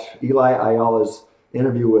watch Eli Ayala's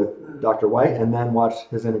interview with Dr. White and then watch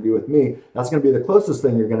his interview with me. That's going to be the closest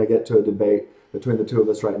thing you're going to get to a debate between the two of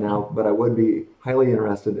us right now, but I would be highly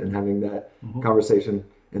interested in having that conversation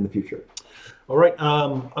in the future. All right,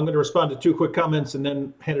 I'm going to respond to 2 quick comments and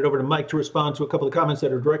then hand it over to Mike to respond to a couple of comments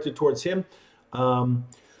that are directed towards him.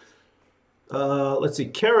 Let's see.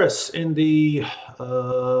 Karis in the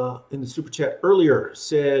super chat earlier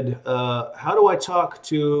said, "How do I talk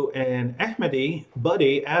to an Ahmadi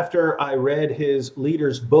buddy after I read his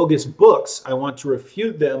leader's bogus books? I want to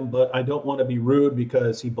refute them, but I don't want to be rude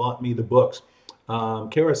because he bought me the books."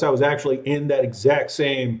 Karis, I was actually in that exact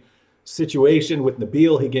same situation with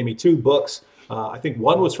Nabil. He gave me 2 books. I think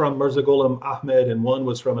one was from Mirza Ghulam Ahmed and one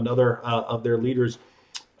was from another of their leaders.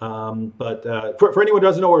 But for anyone who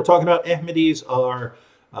doesn't know what we're talking about, Ahmadis are,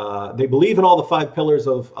 they believe in all the 5 pillars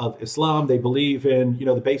of Islam. They believe in,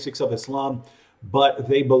 the basics of Islam, but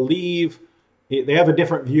they have a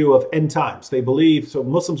different view of end times. They believe, so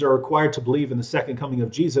Muslims are required to believe in the second coming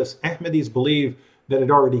of Jesus. Ahmadis believe that it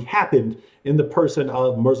already happened in the person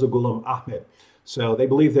of Mirza Ghulam Ahmed. So they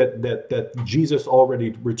believe that Jesus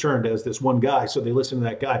already returned as this one guy. So they listen to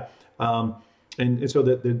that guy. And so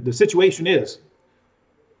the situation is,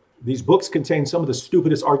 these books contain some of the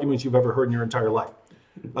stupidest arguments you've ever heard in your entire life.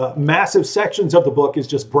 Massive sections of the book is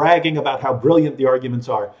just bragging about how brilliant the arguments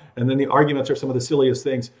are. And then the arguments are some of the silliest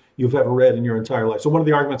things you've ever read in your entire life. So one of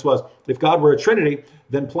the arguments was, if God were a trinity,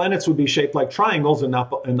 then planets would be shaped like triangles and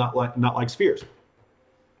not like spheres.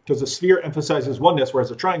 Because a sphere emphasizes oneness, whereas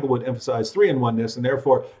a triangle would emphasize 3 in oneness. And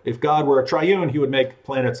therefore, if God were a triune, he would make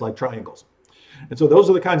planets like triangles. And so those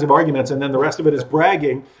are the kinds of arguments. And then the rest of it is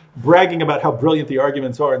bragging about how brilliant the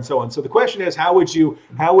arguments are and so on. So the question is, how would you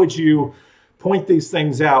point these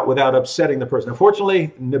things out without upsetting the person?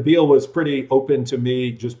 Unfortunately, Nabil was pretty open to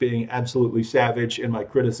me just being absolutely savage in my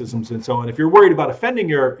criticisms and so on. If you're worried about offending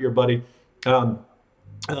your buddy,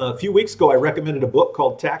 a few weeks ago, I recommended a book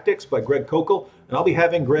called Tactics by Greg Kokel, and I'll be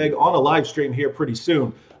having Greg on a live stream here pretty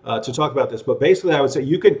soon to talk about this. But basically, I would say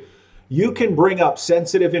you can bring up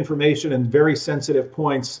sensitive information and very sensitive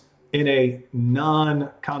points in a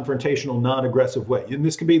non-confrontational, non-aggressive way. And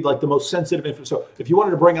this can be like the most sensitive information. So if you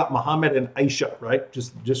wanted to bring up Muhammad and Aisha, right?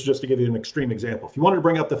 Just to give you an extreme example. If you wanted to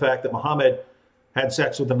bring up the fact that Muhammad had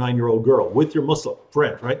sex with a 9-year-old girl with your Muslim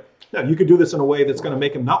friend, right? Now, you could do this in a way that's going to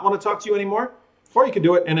make him not want to talk to you anymore, Or you could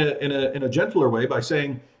do it in a gentler way by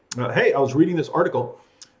saying, hey, I was reading this article,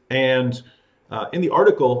 and in the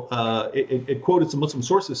article, it quoted some Muslim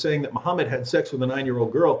sources saying that Muhammad had sex with a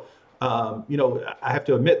 9-year-old girl. I have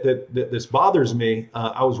to admit that this bothers me.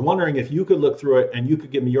 I was wondering if you could look through it and you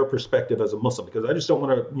could give me your perspective as a Muslim, because I just don't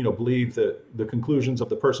want to, believe the conclusions of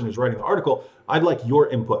the person who's writing the article. I'd like your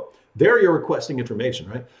input. There you're requesting information,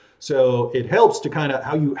 right? So it helps to kind of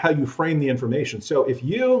how you frame the information. So if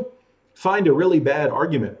you find a really bad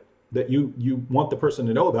argument that you want the person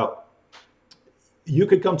to know about, you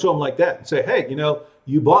could come to them like that and say, hey,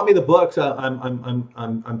 you bought me the books.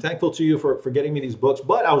 I'm thankful to you for getting me these books.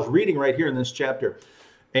 But I was reading right here in this chapter,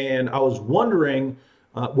 and I was wondering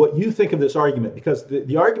what you think of this argument, because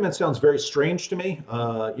the argument sounds very strange to me,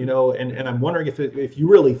 and I'm wondering if you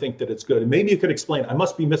really think that it's good. And maybe you could explain. I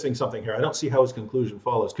must be missing something here. I don't see how his conclusion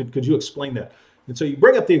follows. Could you explain that? And so you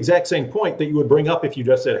bring up the exact same point that you would bring up if you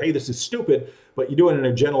just said, hey, this is stupid, but you do it in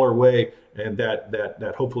a gentler way, and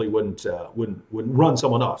that hopefully wouldn't run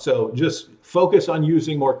someone off. So just focus on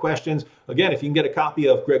using more questions. Again, if you can get a copy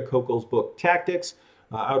of Greg Koukl's book, Tactics,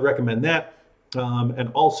 I would recommend that. And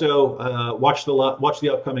also watch the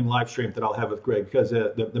upcoming live stream that I'll have with Greg, because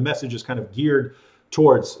the message is kind of geared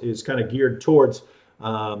towards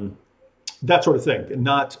that sort of thing,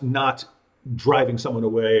 not driving someone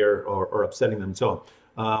away or upsetting them. So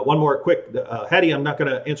one more quick, Hattie, I'm not going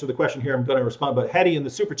to answer the question here. I'm going to respond. But Hattie in the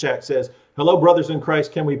super chat says, hello, brothers in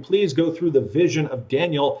Christ. Can we please go through the vision of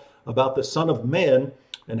Daniel about the Son of Man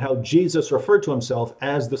and how Jesus referred to himself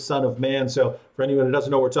as the Son of Man? So for anyone who doesn't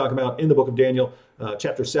know what we're talking about, in the book of Daniel,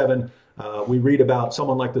 chapter 7, we read about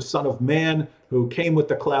someone like the Son of Man who came with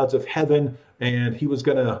the clouds of heaven, and he was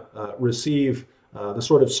going to receive the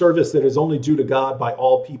sort of service that is only due to God by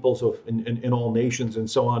all peoples in all nations and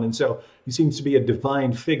so on. And so he seems to be a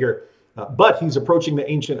divine figure, but he's approaching the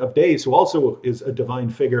Ancient of Days, who also is a divine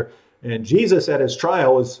figure. And Jesus at his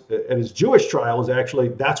Jewish trial, is actually,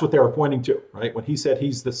 that's what they were pointing to, right? When he said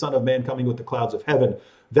he's the Son of Man coming with the clouds of heaven,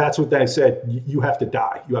 that's what they said, you have to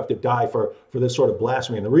die. You have to die for this sort of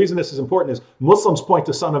blasphemy. And the reason this is important is Muslims point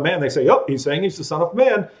to Son of Man. They say, oh, he's saying he's the Son of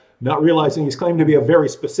Man, not realizing he's claimed to be a very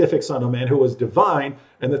specific Son of Man who was divine,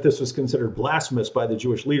 and that this was considered blasphemous by the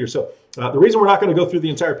Jewish leaders. So the reason we're not going to go through the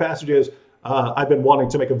entire passage is I've been wanting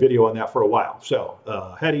to make a video on that for a while. So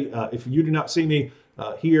Hattie, if you do not see me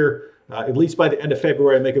here, at least by the end of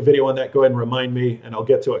February, make a video on that. Go ahead and remind me, and I'll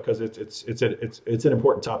get to it, because it's an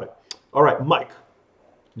important topic. All right, Mike,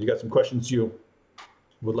 you got some questions you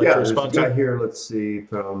would like to respond to? Yeah, there's a guy here, let's see,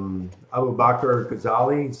 from Abu Bakr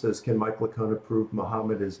Ghazali. He says, can Mike Licona prove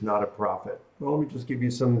Muhammad is not a prophet? Well, let me just give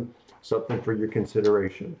you something for your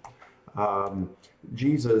consideration.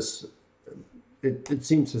 Jesus, it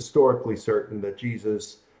seems historically certain that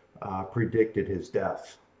Jesus predicted his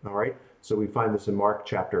death, all right? So we find this in Mark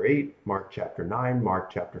chapter 8, Mark chapter 9,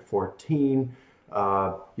 Mark chapter 14.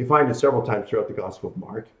 You find it several times throughout the Gospel of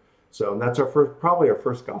Mark. So that's probably our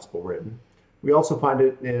first gospel written. We also find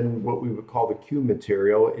it in what we would call the Q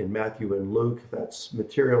material in Matthew and Luke. That's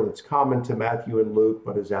material that's common to Matthew and Luke,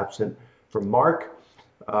 but is absent from Mark.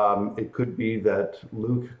 It could be that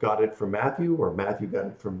Luke got it from Matthew, or Matthew got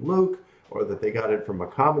it from Luke, or that they got it from a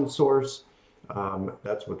common source.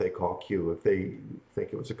 That's what they call Q, if they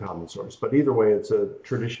think it was a common source. But either way, it's a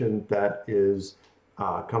tradition that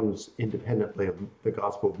comes independently of the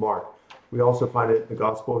Gospel of Mark. We also find it in the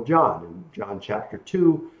Gospel of John. In John chapter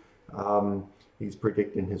 2, he's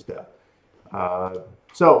predicting his death.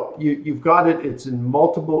 So you've got it. It's in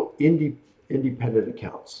multiple independent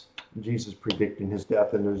accounts, Jesus predicting his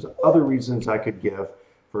death. And there's other reasons I could give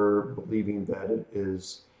for believing that it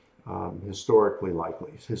is historically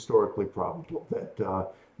likely, historically probable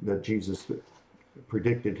that Jesus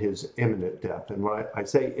predicted his imminent death. And when I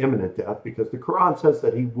say imminent death, because the Quran says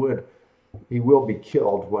that he will be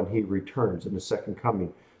killed when he returns in the second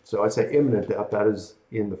coming. So I say imminent death, that is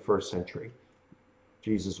in the 1st century.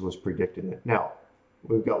 Jesus was predicting it. Now,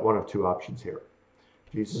 we've got one of two options here.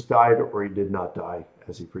 Jesus died, or he did not die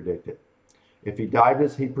as he predicted. If he died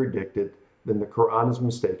as he predicted, then the Quran is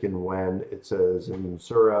mistaken when it says in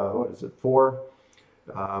Surah, 4,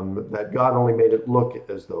 that God only made it look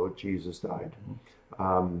as though Jesus died.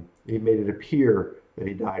 He made it appear that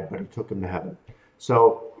he died, but he took him to heaven.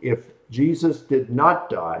 So if Jesus did not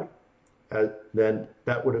die, then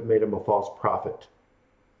that would have made him a false prophet.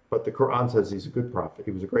 But the Quran says he's a good prophet.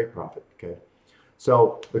 He was a great prophet, okay?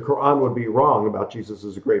 So the Quran would be wrong about Jesus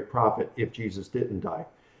as a great prophet if Jesus didn't die.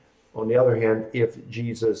 On the other hand, if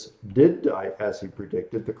Jesus did die as he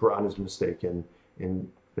predicted, the Quran is mistaken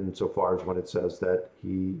insofar as when it says that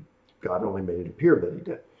God only made it appear that he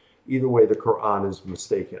did. Either way, the Quran is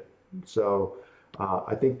mistaken. So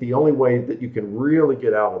I think the only way that you can really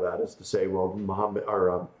get out of that is to say, well, Muhammad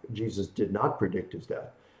or Jesus did not predict his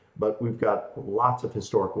death, but we've got lots of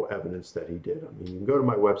historical evidence that he did. I mean, you can go to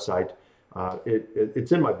my website.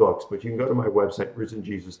 It's in my books, but you can go to my website,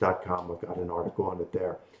 risenjesus.com. I've got an article on it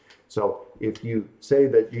there. So if you say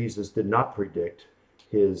that Jesus did not predict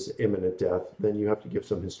his imminent death, then you have to give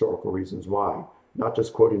some historical reasons why, not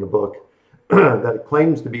just quoting a book that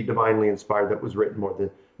claims to be divinely inspired that was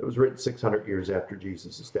written 600 years after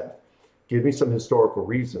Jesus' death. Give me some historical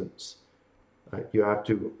reasons. You have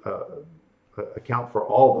to account for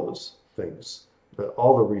all those things,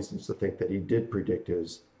 all the reasons to think that he did predict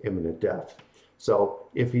his imminent death. So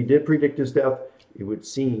if he did predict his death, it would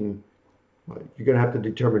seem you're going to have to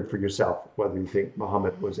determine for yourself whether you think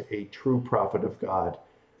Muhammad was a true prophet of God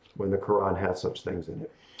when the Quran has such things in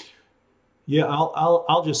it. Yeah,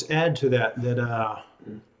 I'll just add to that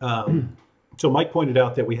so Mike pointed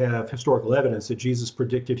out that we have historical evidence that Jesus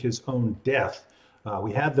predicted his own death.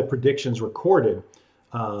 We have the predictions recorded.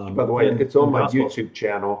 By the way, it's on my YouTube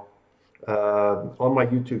channel. On my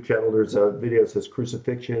YouTube channel, there's a video that says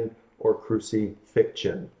crucifixion or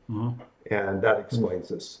crucifixion, and that explains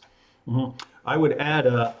this. I would add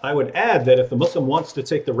that if the Muslim wants to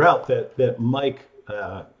take the route that Mike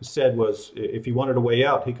said was, if he wanted a way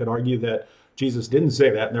out, he could argue that Jesus didn't say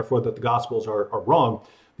that, and therefore that the Gospels are wrong.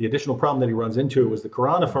 The additional problem that he runs into was the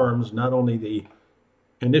Quran affirms not only the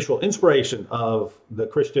initial inspiration of the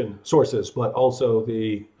Christian sources, but also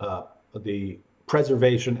the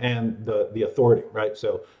preservation and the authority, right?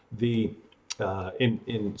 So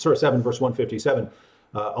in Surah 7, verse 157,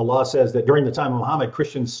 Allah says that during the time of Muhammad,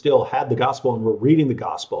 Christians still had the gospel and were reading the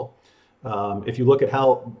gospel. If you look at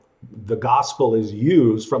how the gospel is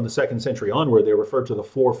used from the 2nd century onward, they refer to the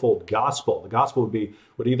fourfold gospel. The gospel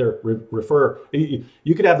would either refer,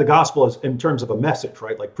 you could have the gospel as in terms of a message,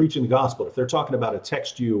 right? Like preaching the gospel. If they're talking about a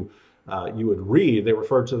text you would read, they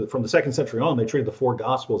refer to from the 2nd century on, they treated the four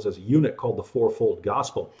gospels as a unit called the fourfold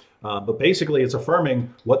gospel. But basically it's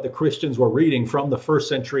affirming what the Christians were reading from the 1st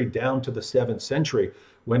century down to the 7th century.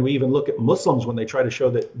 When we even look at Muslims, when they try to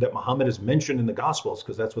show that Muhammad is mentioned in the Gospels,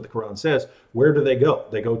 because that's what the Quran says, where do they go?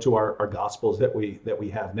 They go to our Gospels that we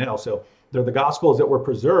have now. So they're the Gospels that were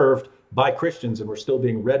preserved by Christians and were still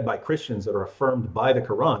being read by Christians that are affirmed by the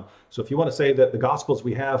Quran. So if you want to say that the Gospels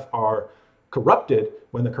we have are corrupted,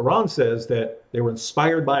 when the Quran says that they were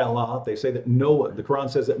inspired by Allah, they say that the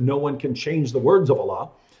Quran says that no one can change the words of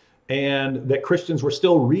Allah, and that Christians were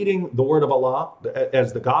still reading the word of Allah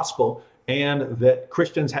as the Gospel, and that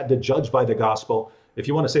Christians had to judge by the gospel. If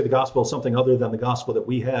you want to say the gospel is something other than the gospel that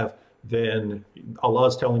we have, then Allah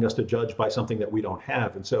is telling us to judge by something that we don't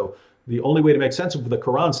have. And so the only way to make sense of the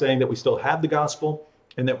Quran saying that we still have the gospel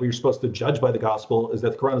and that we're supposed to judge by the gospel is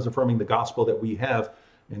that the Quran is affirming the gospel that we have.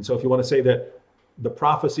 And so if you want to say that the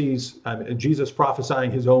prophecies, Jesus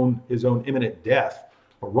prophesying his own imminent death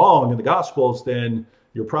are wrong in the gospels, then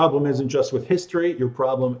your problem isn't just with history, your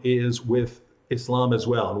problem is with Islam as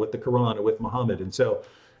well, and with the Quran and with Muhammad. And so,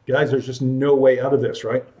 guys, there's just no way out of this,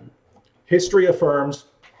 right? History affirms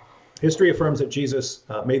that Jesus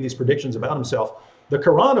made these predictions about himself. The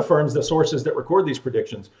Quran affirms the sources that record these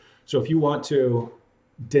predictions. So if you want to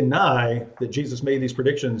deny that Jesus made these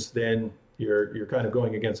predictions, then you're kind of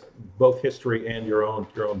going against both history and your own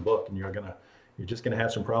book, and you're just gonna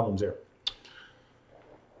have some problems there.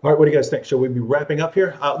 All right, what do you guys think? Shall we be wrapping up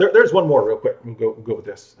here? There's one more real quick. We'll go with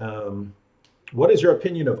this. What is your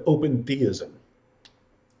opinion of open theism?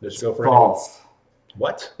 It's false.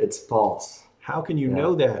 What? It's false. How can you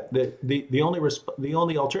know that? The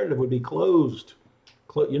only alternative would be closed.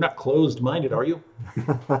 You're not closed-minded, are you?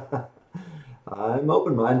 I'm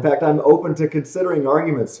open-minded. In fact, I'm open to considering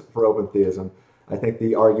arguments for open theism. I think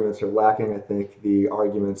the arguments are lacking. I think the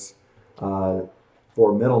arguments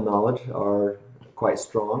for middle knowledge are quite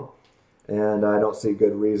strong, and I don't see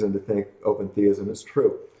good reason to think open theism is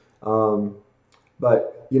true.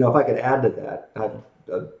 But, if I could add to that,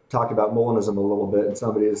 I've talked about Molinism a little bit, and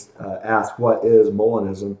somebody's asked, what is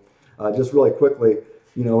Molinism? Just really quickly,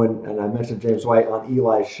 and I mentioned James White on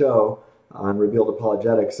Eli's show on Revealed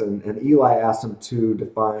Apologetics, and Eli asked him to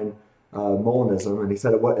define Molinism, and he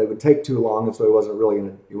said it would take too long, and so he wasn't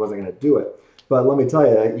going to do it. But let me tell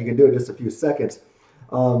you, you can do it in just a few seconds.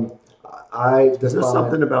 Is this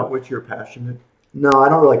something about which you're passionate? No, I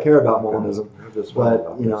don't really care about Molinism, but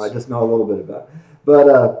I just know a little bit about it.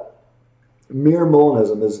 But mere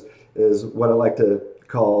Molinism is what I like to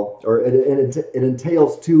call, or it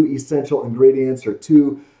entails two essential ingredients or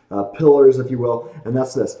two pillars, if you will, and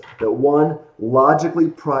that's this: that one, logically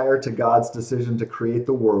prior to God's decision to create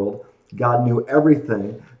the world, God knew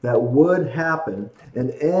everything that would happen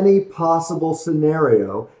in any possible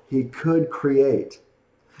scenario he could create.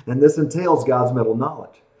 And this entails God's middle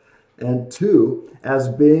knowledge. And two, as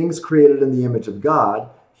beings created in the image of God,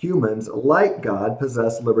 humans, like God,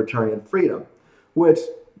 possess libertarian freedom, which,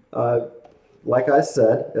 like I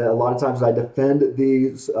said, a lot of times I defend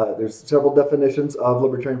these. There's several definitions of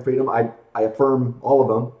libertarian freedom. I affirm all of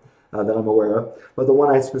them that I'm aware of. But the one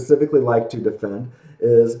I specifically like to defend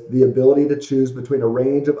is the ability to choose between a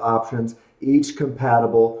range of options, each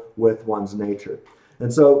compatible with one's nature.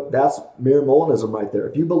 And so that's mere Molinism right there.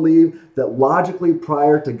 If you believe that logically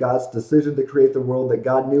prior to God's decision to create the world, that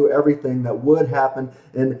God knew everything that would happen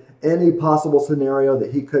in any possible scenario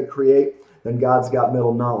that he could create, then God's got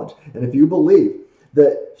middle knowledge. And if you believe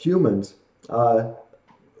that humans are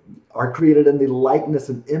created in the likeness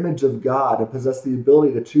and image of God and possess the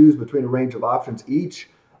ability to choose between a range of options, each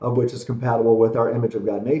of which is compatible with our image of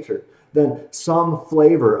God nature, then some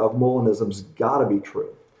flavor of Molinism's got to be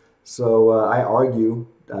true. So I argue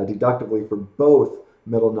deductively for both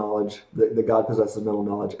middle knowledge, that God possesses middle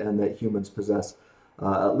knowledge, and that humans possess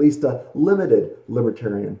at least a limited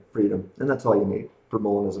libertarian freedom. And that's all you need for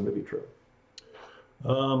Molinism to be true.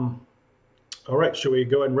 All right, should we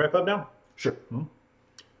go ahead and wrap up now? Sure. Wait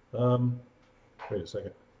a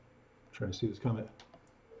second. I'm trying to see this comment.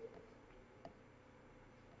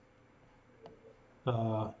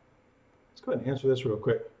 Let's go ahead and answer this real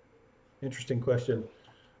quick. Interesting question.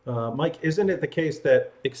 Mike, isn't it the case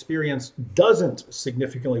that experience doesn't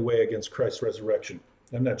significantly weigh against Christ's resurrection?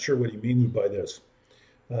 I'm not sure what he means by this.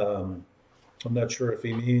 I'm not sure if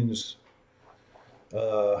he means,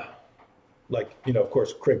 like, you know, of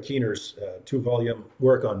course, Craig Keener's 2-volume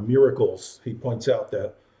work on miracles. He points out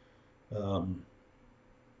that,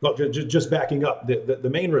 well, just backing up, the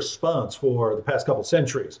main response for the past couple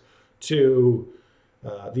centuries to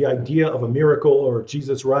the idea of a miracle or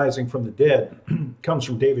Jesus rising from the dead comes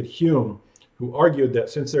from David Hume, who argued that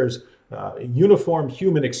since there's a uniform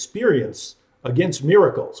human experience against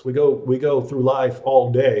miracles, we go through life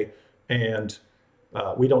all day and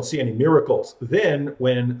we don't see any miracles. Then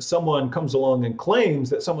when someone comes along and claims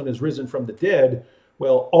that someone has risen from the dead,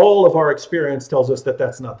 well, all of our experience tells us that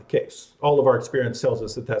that's not the case. All of our experience tells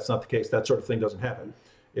us that that's not the case. That sort of thing doesn't happen.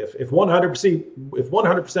 If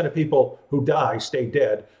 100% of people who die stay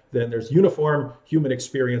dead, then there's uniform human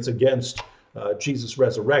experience against Jesus'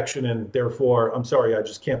 resurrection, and therefore, I'm sorry, I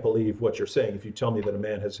just can't believe what you're saying if you tell me that a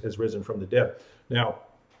man has risen from the dead. Now,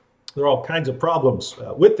 there are all kinds of problems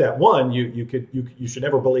with that. One, you should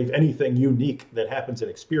never believe anything unique that happens in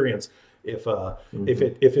experience if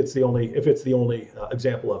it's the only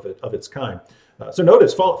example of its kind. So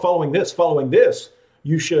notice, following this.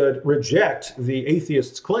 You should reject the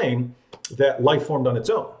atheist's claim that life formed on its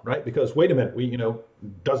own, right? Because wait a minute,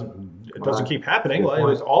 it doesn't keep happening.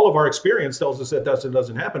 All of our experience tells us that it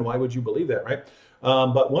doesn't happen. Why would you believe that, right?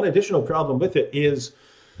 But one additional problem with it is,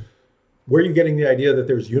 where are you getting the idea that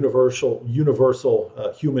there's universal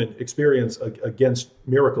human experience against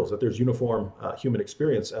miracles, that there's uniform human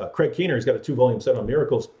experience? Craig Keener has got a 2-volume set on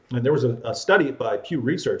miracles, and there was a study by Pew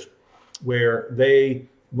Research where they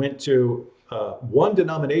went to one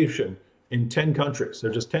denomination in 10 countries.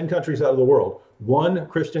 There are just 10 countries out of the world, one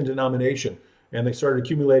Christian denomination, and they started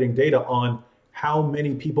accumulating data on how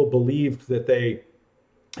many people believed that they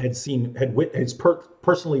had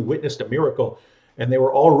personally witnessed a miracle, and they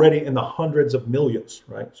were already in the hundreds of millions,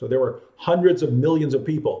 right? So there were hundreds of millions of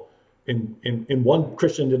people in one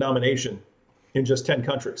Christian denomination in just 10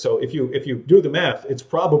 countries. So if you do the math, it's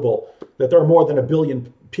probable that there are more than 1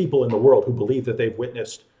 billion people in the world who believe that they've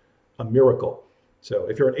witnessed a miracle. So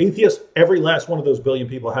if you're an atheist, every last one of those billion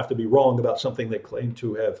people have to be wrong about something they claim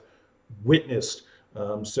to have witnessed.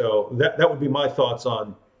 So that would be my thoughts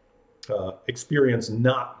on experience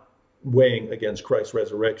not weighing against Christ's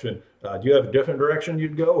resurrection. Do you have a different direction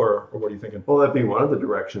you'd go, or what are you thinking? Well, that'd be one of the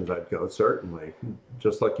directions I'd go, certainly.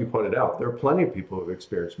 Just like you pointed out, there are plenty of people who have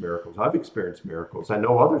experienced miracles. I've experienced miracles. I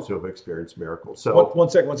know others who have experienced miracles. So one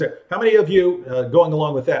second. How many of you, going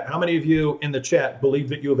along with that, how many of you in the chat believe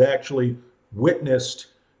that you have actually witnessed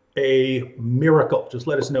a miracle? Just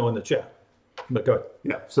let us know in the chat. But go ahead.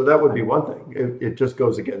 Yeah, so that would be one thing. It just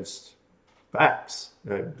goes against facts.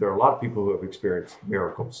 There are a lot of people who have experienced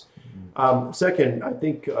miracles. Second, I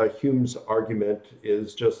think Hume's argument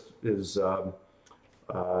is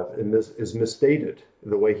misstated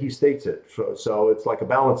the way he states it. So it's like a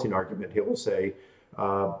balancing argument. He will say,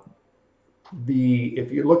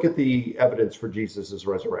 if you look at the evidence for Jesus'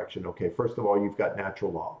 resurrection, okay, first of all, you've got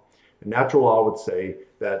natural law. And natural law would say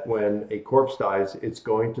that when a corpse dies, it's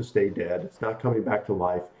going to stay dead. It's not coming back to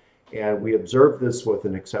life. And we observe this with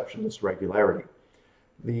an exceptionless regularity.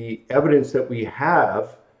 The evidence that we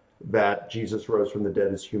have that Jesus rose from the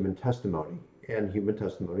dead is human testimony, and human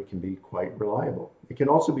testimony can be quite reliable. It can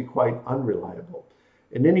also be quite unreliable.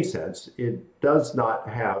 In any sense, it does not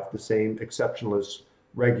have the same exceptionless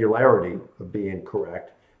regularity of being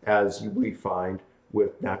correct as we find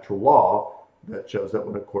with natural law that shows that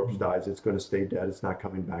when a corpse dies, it's going to stay dead, it's not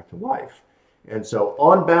coming back to life. And so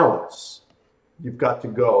on balance, you've got to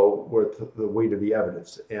go with the weight of the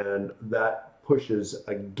evidence, and that pushes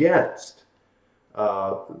against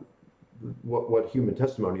what human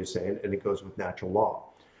testimony is saying, and it goes with natural law.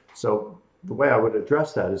 So the way I would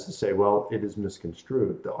address that is to say, well, it is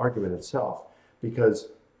misconstrued, the argument itself, because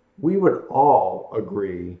we would all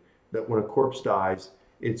agree that when a corpse dies,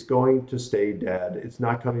 it's going to stay dead. It's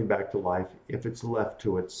not coming back to life if it's left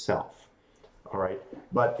to itself. All right.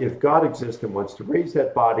 But if God exists and wants to raise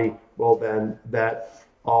that body, well, then that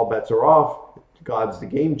all bets are off. God's the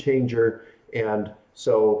game changer. And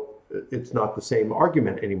so it's not the same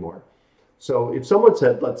argument anymore. So if someone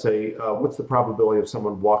said, let's say, what's the probability of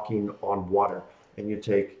someone walking on water? And you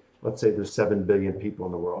take, let's say there's 7 billion people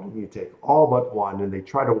in the world, and you take all but one, and they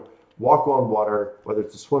try to walk on water, whether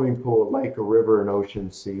it's a swimming pool, a lake, a river, an ocean,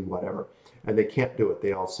 sea, whatever, and they can't do it.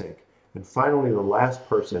 They all sink. And finally, the last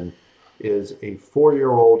person is a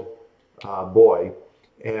 4-year-old boy,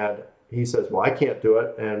 and he says, well, I can't do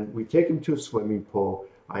it. And we take him to a swimming pool.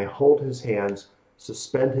 I hold his hands,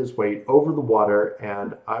 suspend his weight over the water,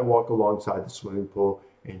 and I walk alongside the swimming pool,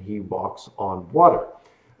 and he walks on water.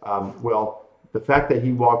 Well, the fact that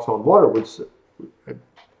he walks on water was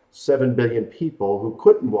 7 billion people who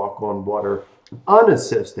couldn't walk on water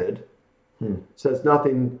unassisted says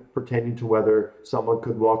nothing pertaining to whether someone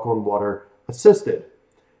could walk on water assisted.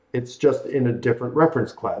 It's just in a different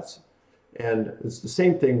reference class. And it's the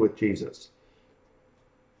same thing with Jesus.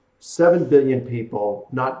 7 billion people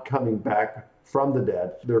not coming back from the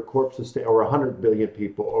dead, their corpses stay, or 100 billion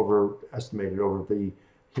people estimated over the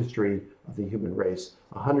history of the human race,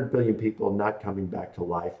 100 billion people not coming back to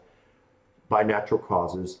life by natural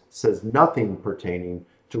causes says nothing pertaining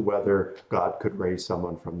to whether God could raise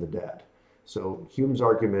someone from the dead. So Hume's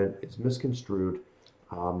argument is misconstrued.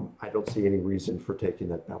 I don't see any reason for taking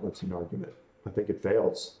that balancing argument. I think it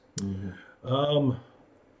fails. All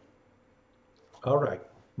right.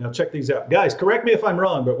 Now check these out. Guys, correct me if I'm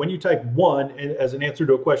wrong, but when you type 1 as an answer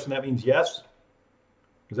to a question, that means yes?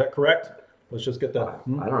 Is that correct? Let's just get that.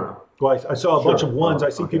 I don't know. Well, I saw a bunch Sure. of 1s. I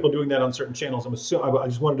see Okay. people doing that on certain channels. I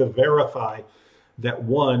just wanted to verify that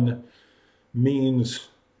 1 means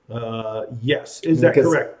yes. Is that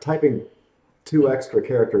Because correct? typing 2 extra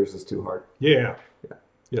characters is too hard. Yeah.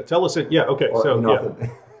 Yeah. Tell us it. Yeah. Okay. Or So nothing.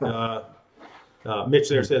 yeah. Mitch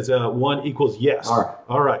there says 1 equals yes. All right.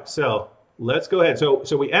 All right. So let's go ahead.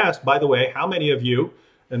 So we asked, by the way, how many of you,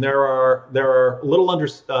 and there are a little under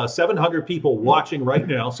 700 people watching right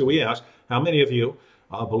now. So we asked, how many of you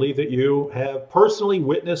believe that you have personally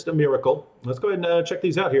witnessed a miracle? Let's go ahead and check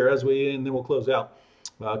these out here and then we'll close out.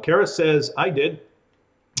 Kara says, I did.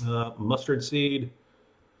 Mustard Seed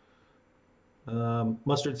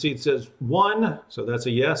says 1, so that's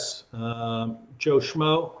a yes. Joe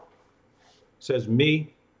Schmo says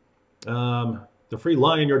me. The Free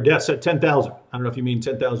Lion, your death said 10,000. I don't know if you mean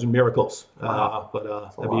 10,000 miracles, Wow. but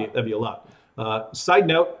that'd be a lot. Side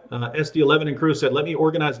note, SD11 and crew said, let me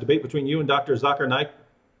organize a debate between you and Dr. Zakir Naik.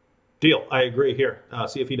 Deal. I agree here.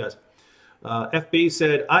 See if he does. FB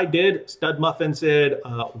said, I did. Stud Muffin said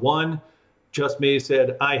 1. Just Me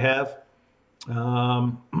said, I have.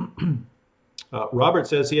 Robert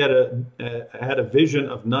says he had a vision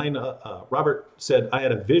of Robert said, I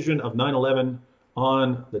had a vision of 9/11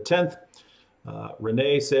 on the 10th.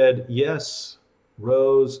 Renee said yes.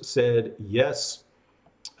 Rose said yes.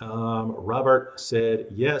 Robert said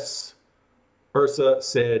yes. Ursa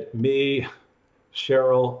said me.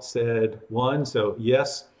 Cheryl said 1, so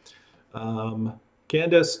yes.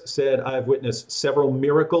 Candace said, I've witnessed several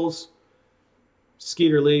miracles.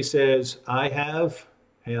 Skeeter Lee says, I have.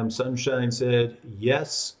 Ham Sunshine said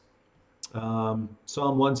yes. Psalm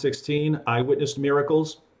 116, I witnessed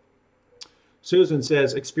miracles. Susan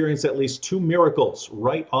says, experienced at least 2 miracles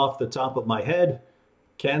right off the top of my head.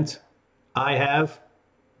 Kent, I have.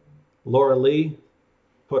 Laura Lee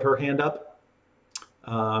put her hand up.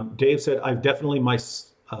 Dave said, I've definitely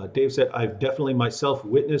myself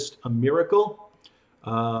witnessed a miracle.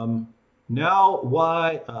 Now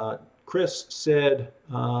why? Chris said,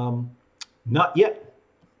 not yet,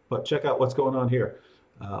 but check out what's going on here.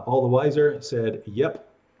 All the Wiser said, yep.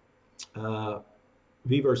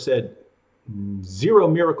 Weaver said, 0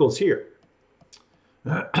 miracles here.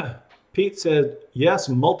 Pete said, yes,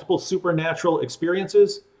 multiple supernatural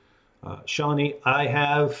experiences. Shawnee, I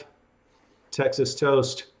have. Texas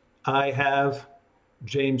Toast, I have.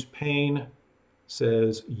 James Payne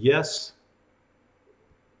says, yes.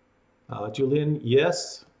 Julian,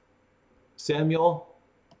 yes. Samuel,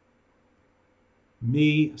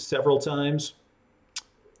 me several times.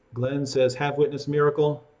 Glenn says, have witnessed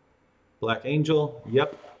miracle. Black Angel,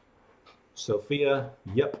 yep. Sophia,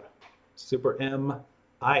 yep. Super M,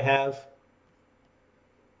 I have.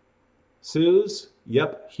 Suze,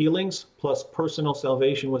 yep. Healings plus personal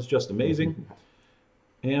salvation was just amazing.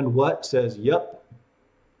 And what says, yep.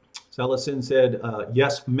 Salacin said,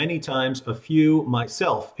 yes, many times, a few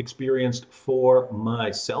myself, experienced for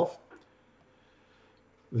myself.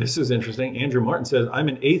 This is interesting. Andrew Martin says, I'm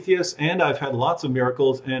an atheist and I've had lots of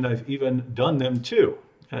miracles and I've even done them too.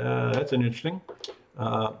 That's an interesting.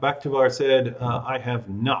 Bakhtivar said, I have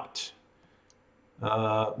not.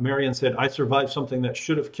 Marion said, I survived something that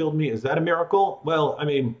should have killed me. Is that a miracle? Well, I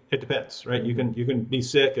mean, it depends, right? You can be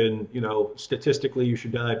sick and, you know, statistically you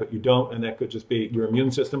should die, but you don't, and that could just be your immune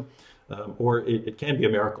system, or it can be a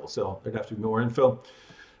miracle. So there'd have to be more info.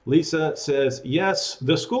 Lisa says, yes.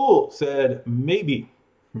 The school said, maybe.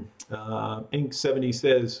 Ink 70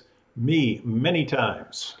 says, me, many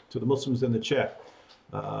times, to the Muslims in the chat.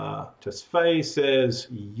 Tesfaye says,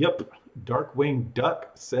 yep. Darkwing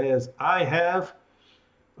Duck says, I have.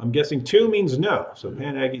 I'm guessing 2 means no. So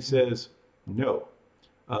Pan Aggie says no.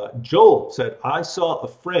 Joel said, I saw a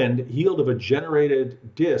friend healed of a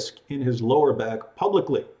generated disc in his lower back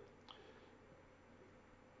publicly.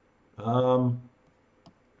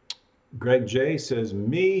 Greg J says,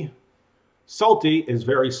 me. Salty is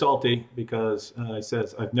very salty because he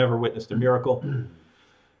says, I've never witnessed a miracle.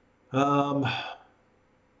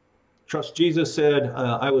 Trust Jesus said,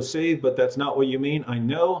 I was saved, but that's not what you mean. I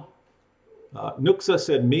know. Nuxa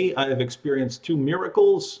said, me, I have experienced 2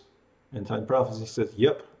 miracles. End Time Prophecy says,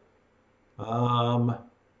 yep.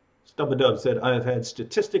 Stubbadub said, I have had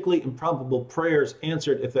statistically improbable prayers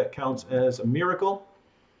answered, if that counts as a miracle.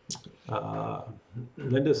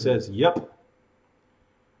 Linda says, yep.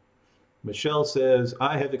 Michelle says,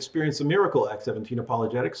 I have experienced a miracle, Act 17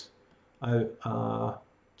 Apologetics.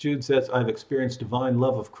 Jude says, I've experienced divine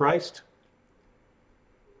love of Christ.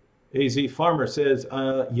 AZ Farmer says,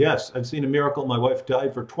 yes, I've seen a miracle. My wife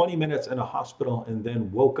died for 20 minutes in a hospital and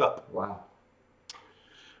then woke up. Wow.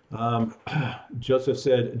 Joseph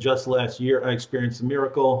said, just last year I experienced a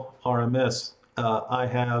miracle. RMS, I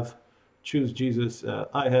have. Choose Jesus,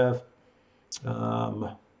 I have.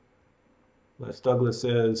 Les Douglas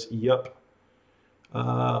says, yep.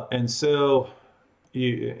 And so,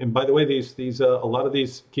 and by the way, these a lot of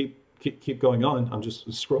these keep going on. I'm just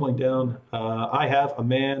scrolling down. I have. A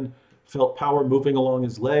man felt power moving along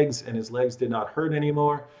his legs, and his legs did not hurt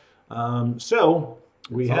anymore. So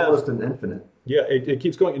we have almost an infinite. Yeah, it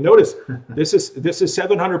keeps going. Notice this is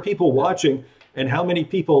 700 people watching, and how many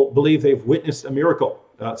people believe they've witnessed a miracle?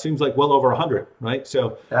 It seems like well over 100, right?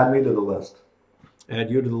 So add me to the list.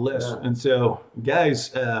 Add you to the list. Yeah. And so,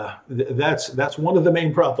 guys, that's one of the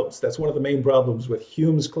main problems. That's one of the main problems with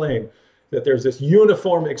Hume's claim that there's this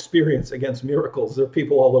uniform experience against miracles. There are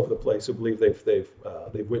people all over the place who believe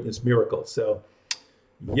they've witnessed miracles. So,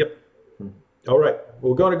 yep. All right,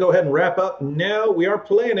 we're going to go ahead and wrap up. Now we are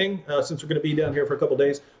planning, since we're going to be down here for a couple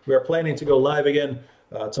days, we are planning to go live again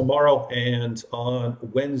tomorrow and on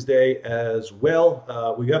Wednesday as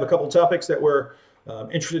well. We have a couple topics that we're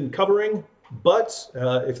interested in covering. But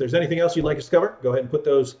if there's anything else you'd like us to cover, go ahead and put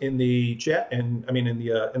those in the chat, and I mean in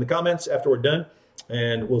the comments after we're done,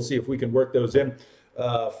 and we'll see if we can work those in.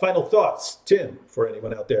 Final thoughts, Tim, for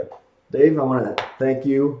anyone out there. Dave, I want to thank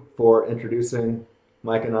you for introducing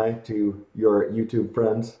Mike and I to your YouTube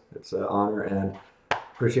friends. It's an honor, and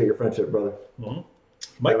appreciate your friendship, brother. Mm-hmm.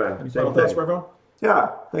 Mike, yeah, any final thoughts for everyone? Yeah,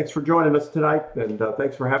 thanks for joining us tonight, and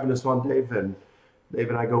thanks for having us on, Dave. And Dave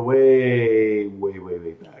and I go way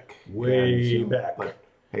back. Way back. But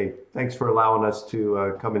hey, thanks for allowing us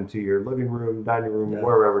to come into your living room, dining room,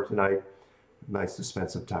 wherever tonight. Nice to spend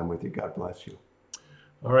some time with you. God bless you.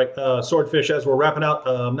 All right, Swordfish, as we're wrapping out,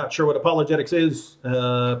 I'm not sure what apologetics is.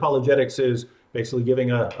 Apologetics is basically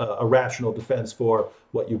giving a rational defense for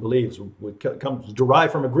what you believe. It comes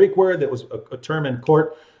derived from a Greek word that was a term in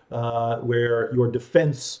court where your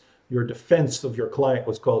defense of your client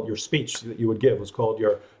was called, your speech that you would give was called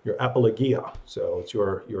your apologia. So it's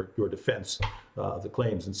your defense of the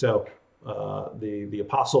claims. And so the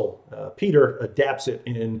apostle Peter adapts it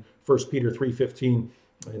in 1 Peter 3:15,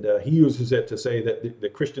 and he uses it to say that the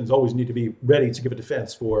Christians always need to be ready to give a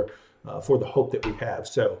defense for the hope that we have.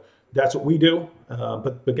 So that's what we do.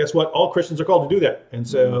 But guess what? All Christians are called to do that. And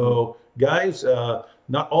so, guys,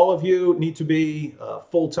 not all of you need to be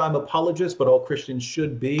full-time apologists, but all Christians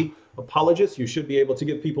should be apologists. You should be able to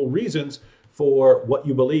give people reasons for what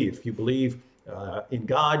you believe. You believe in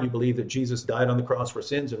God. You believe that Jesus died on the cross for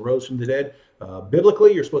sins and rose from the dead.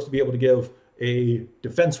 Biblically, you're supposed to be able to give a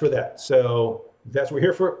defense for that. So that's what we're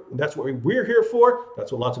here for. That's what we're here for.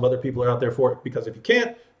 That's what lots of other people are out there for. Because if you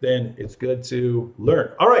can't, then it's good to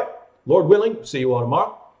learn. All right. Lord willing, see you all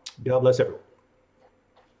tomorrow. God bless everyone.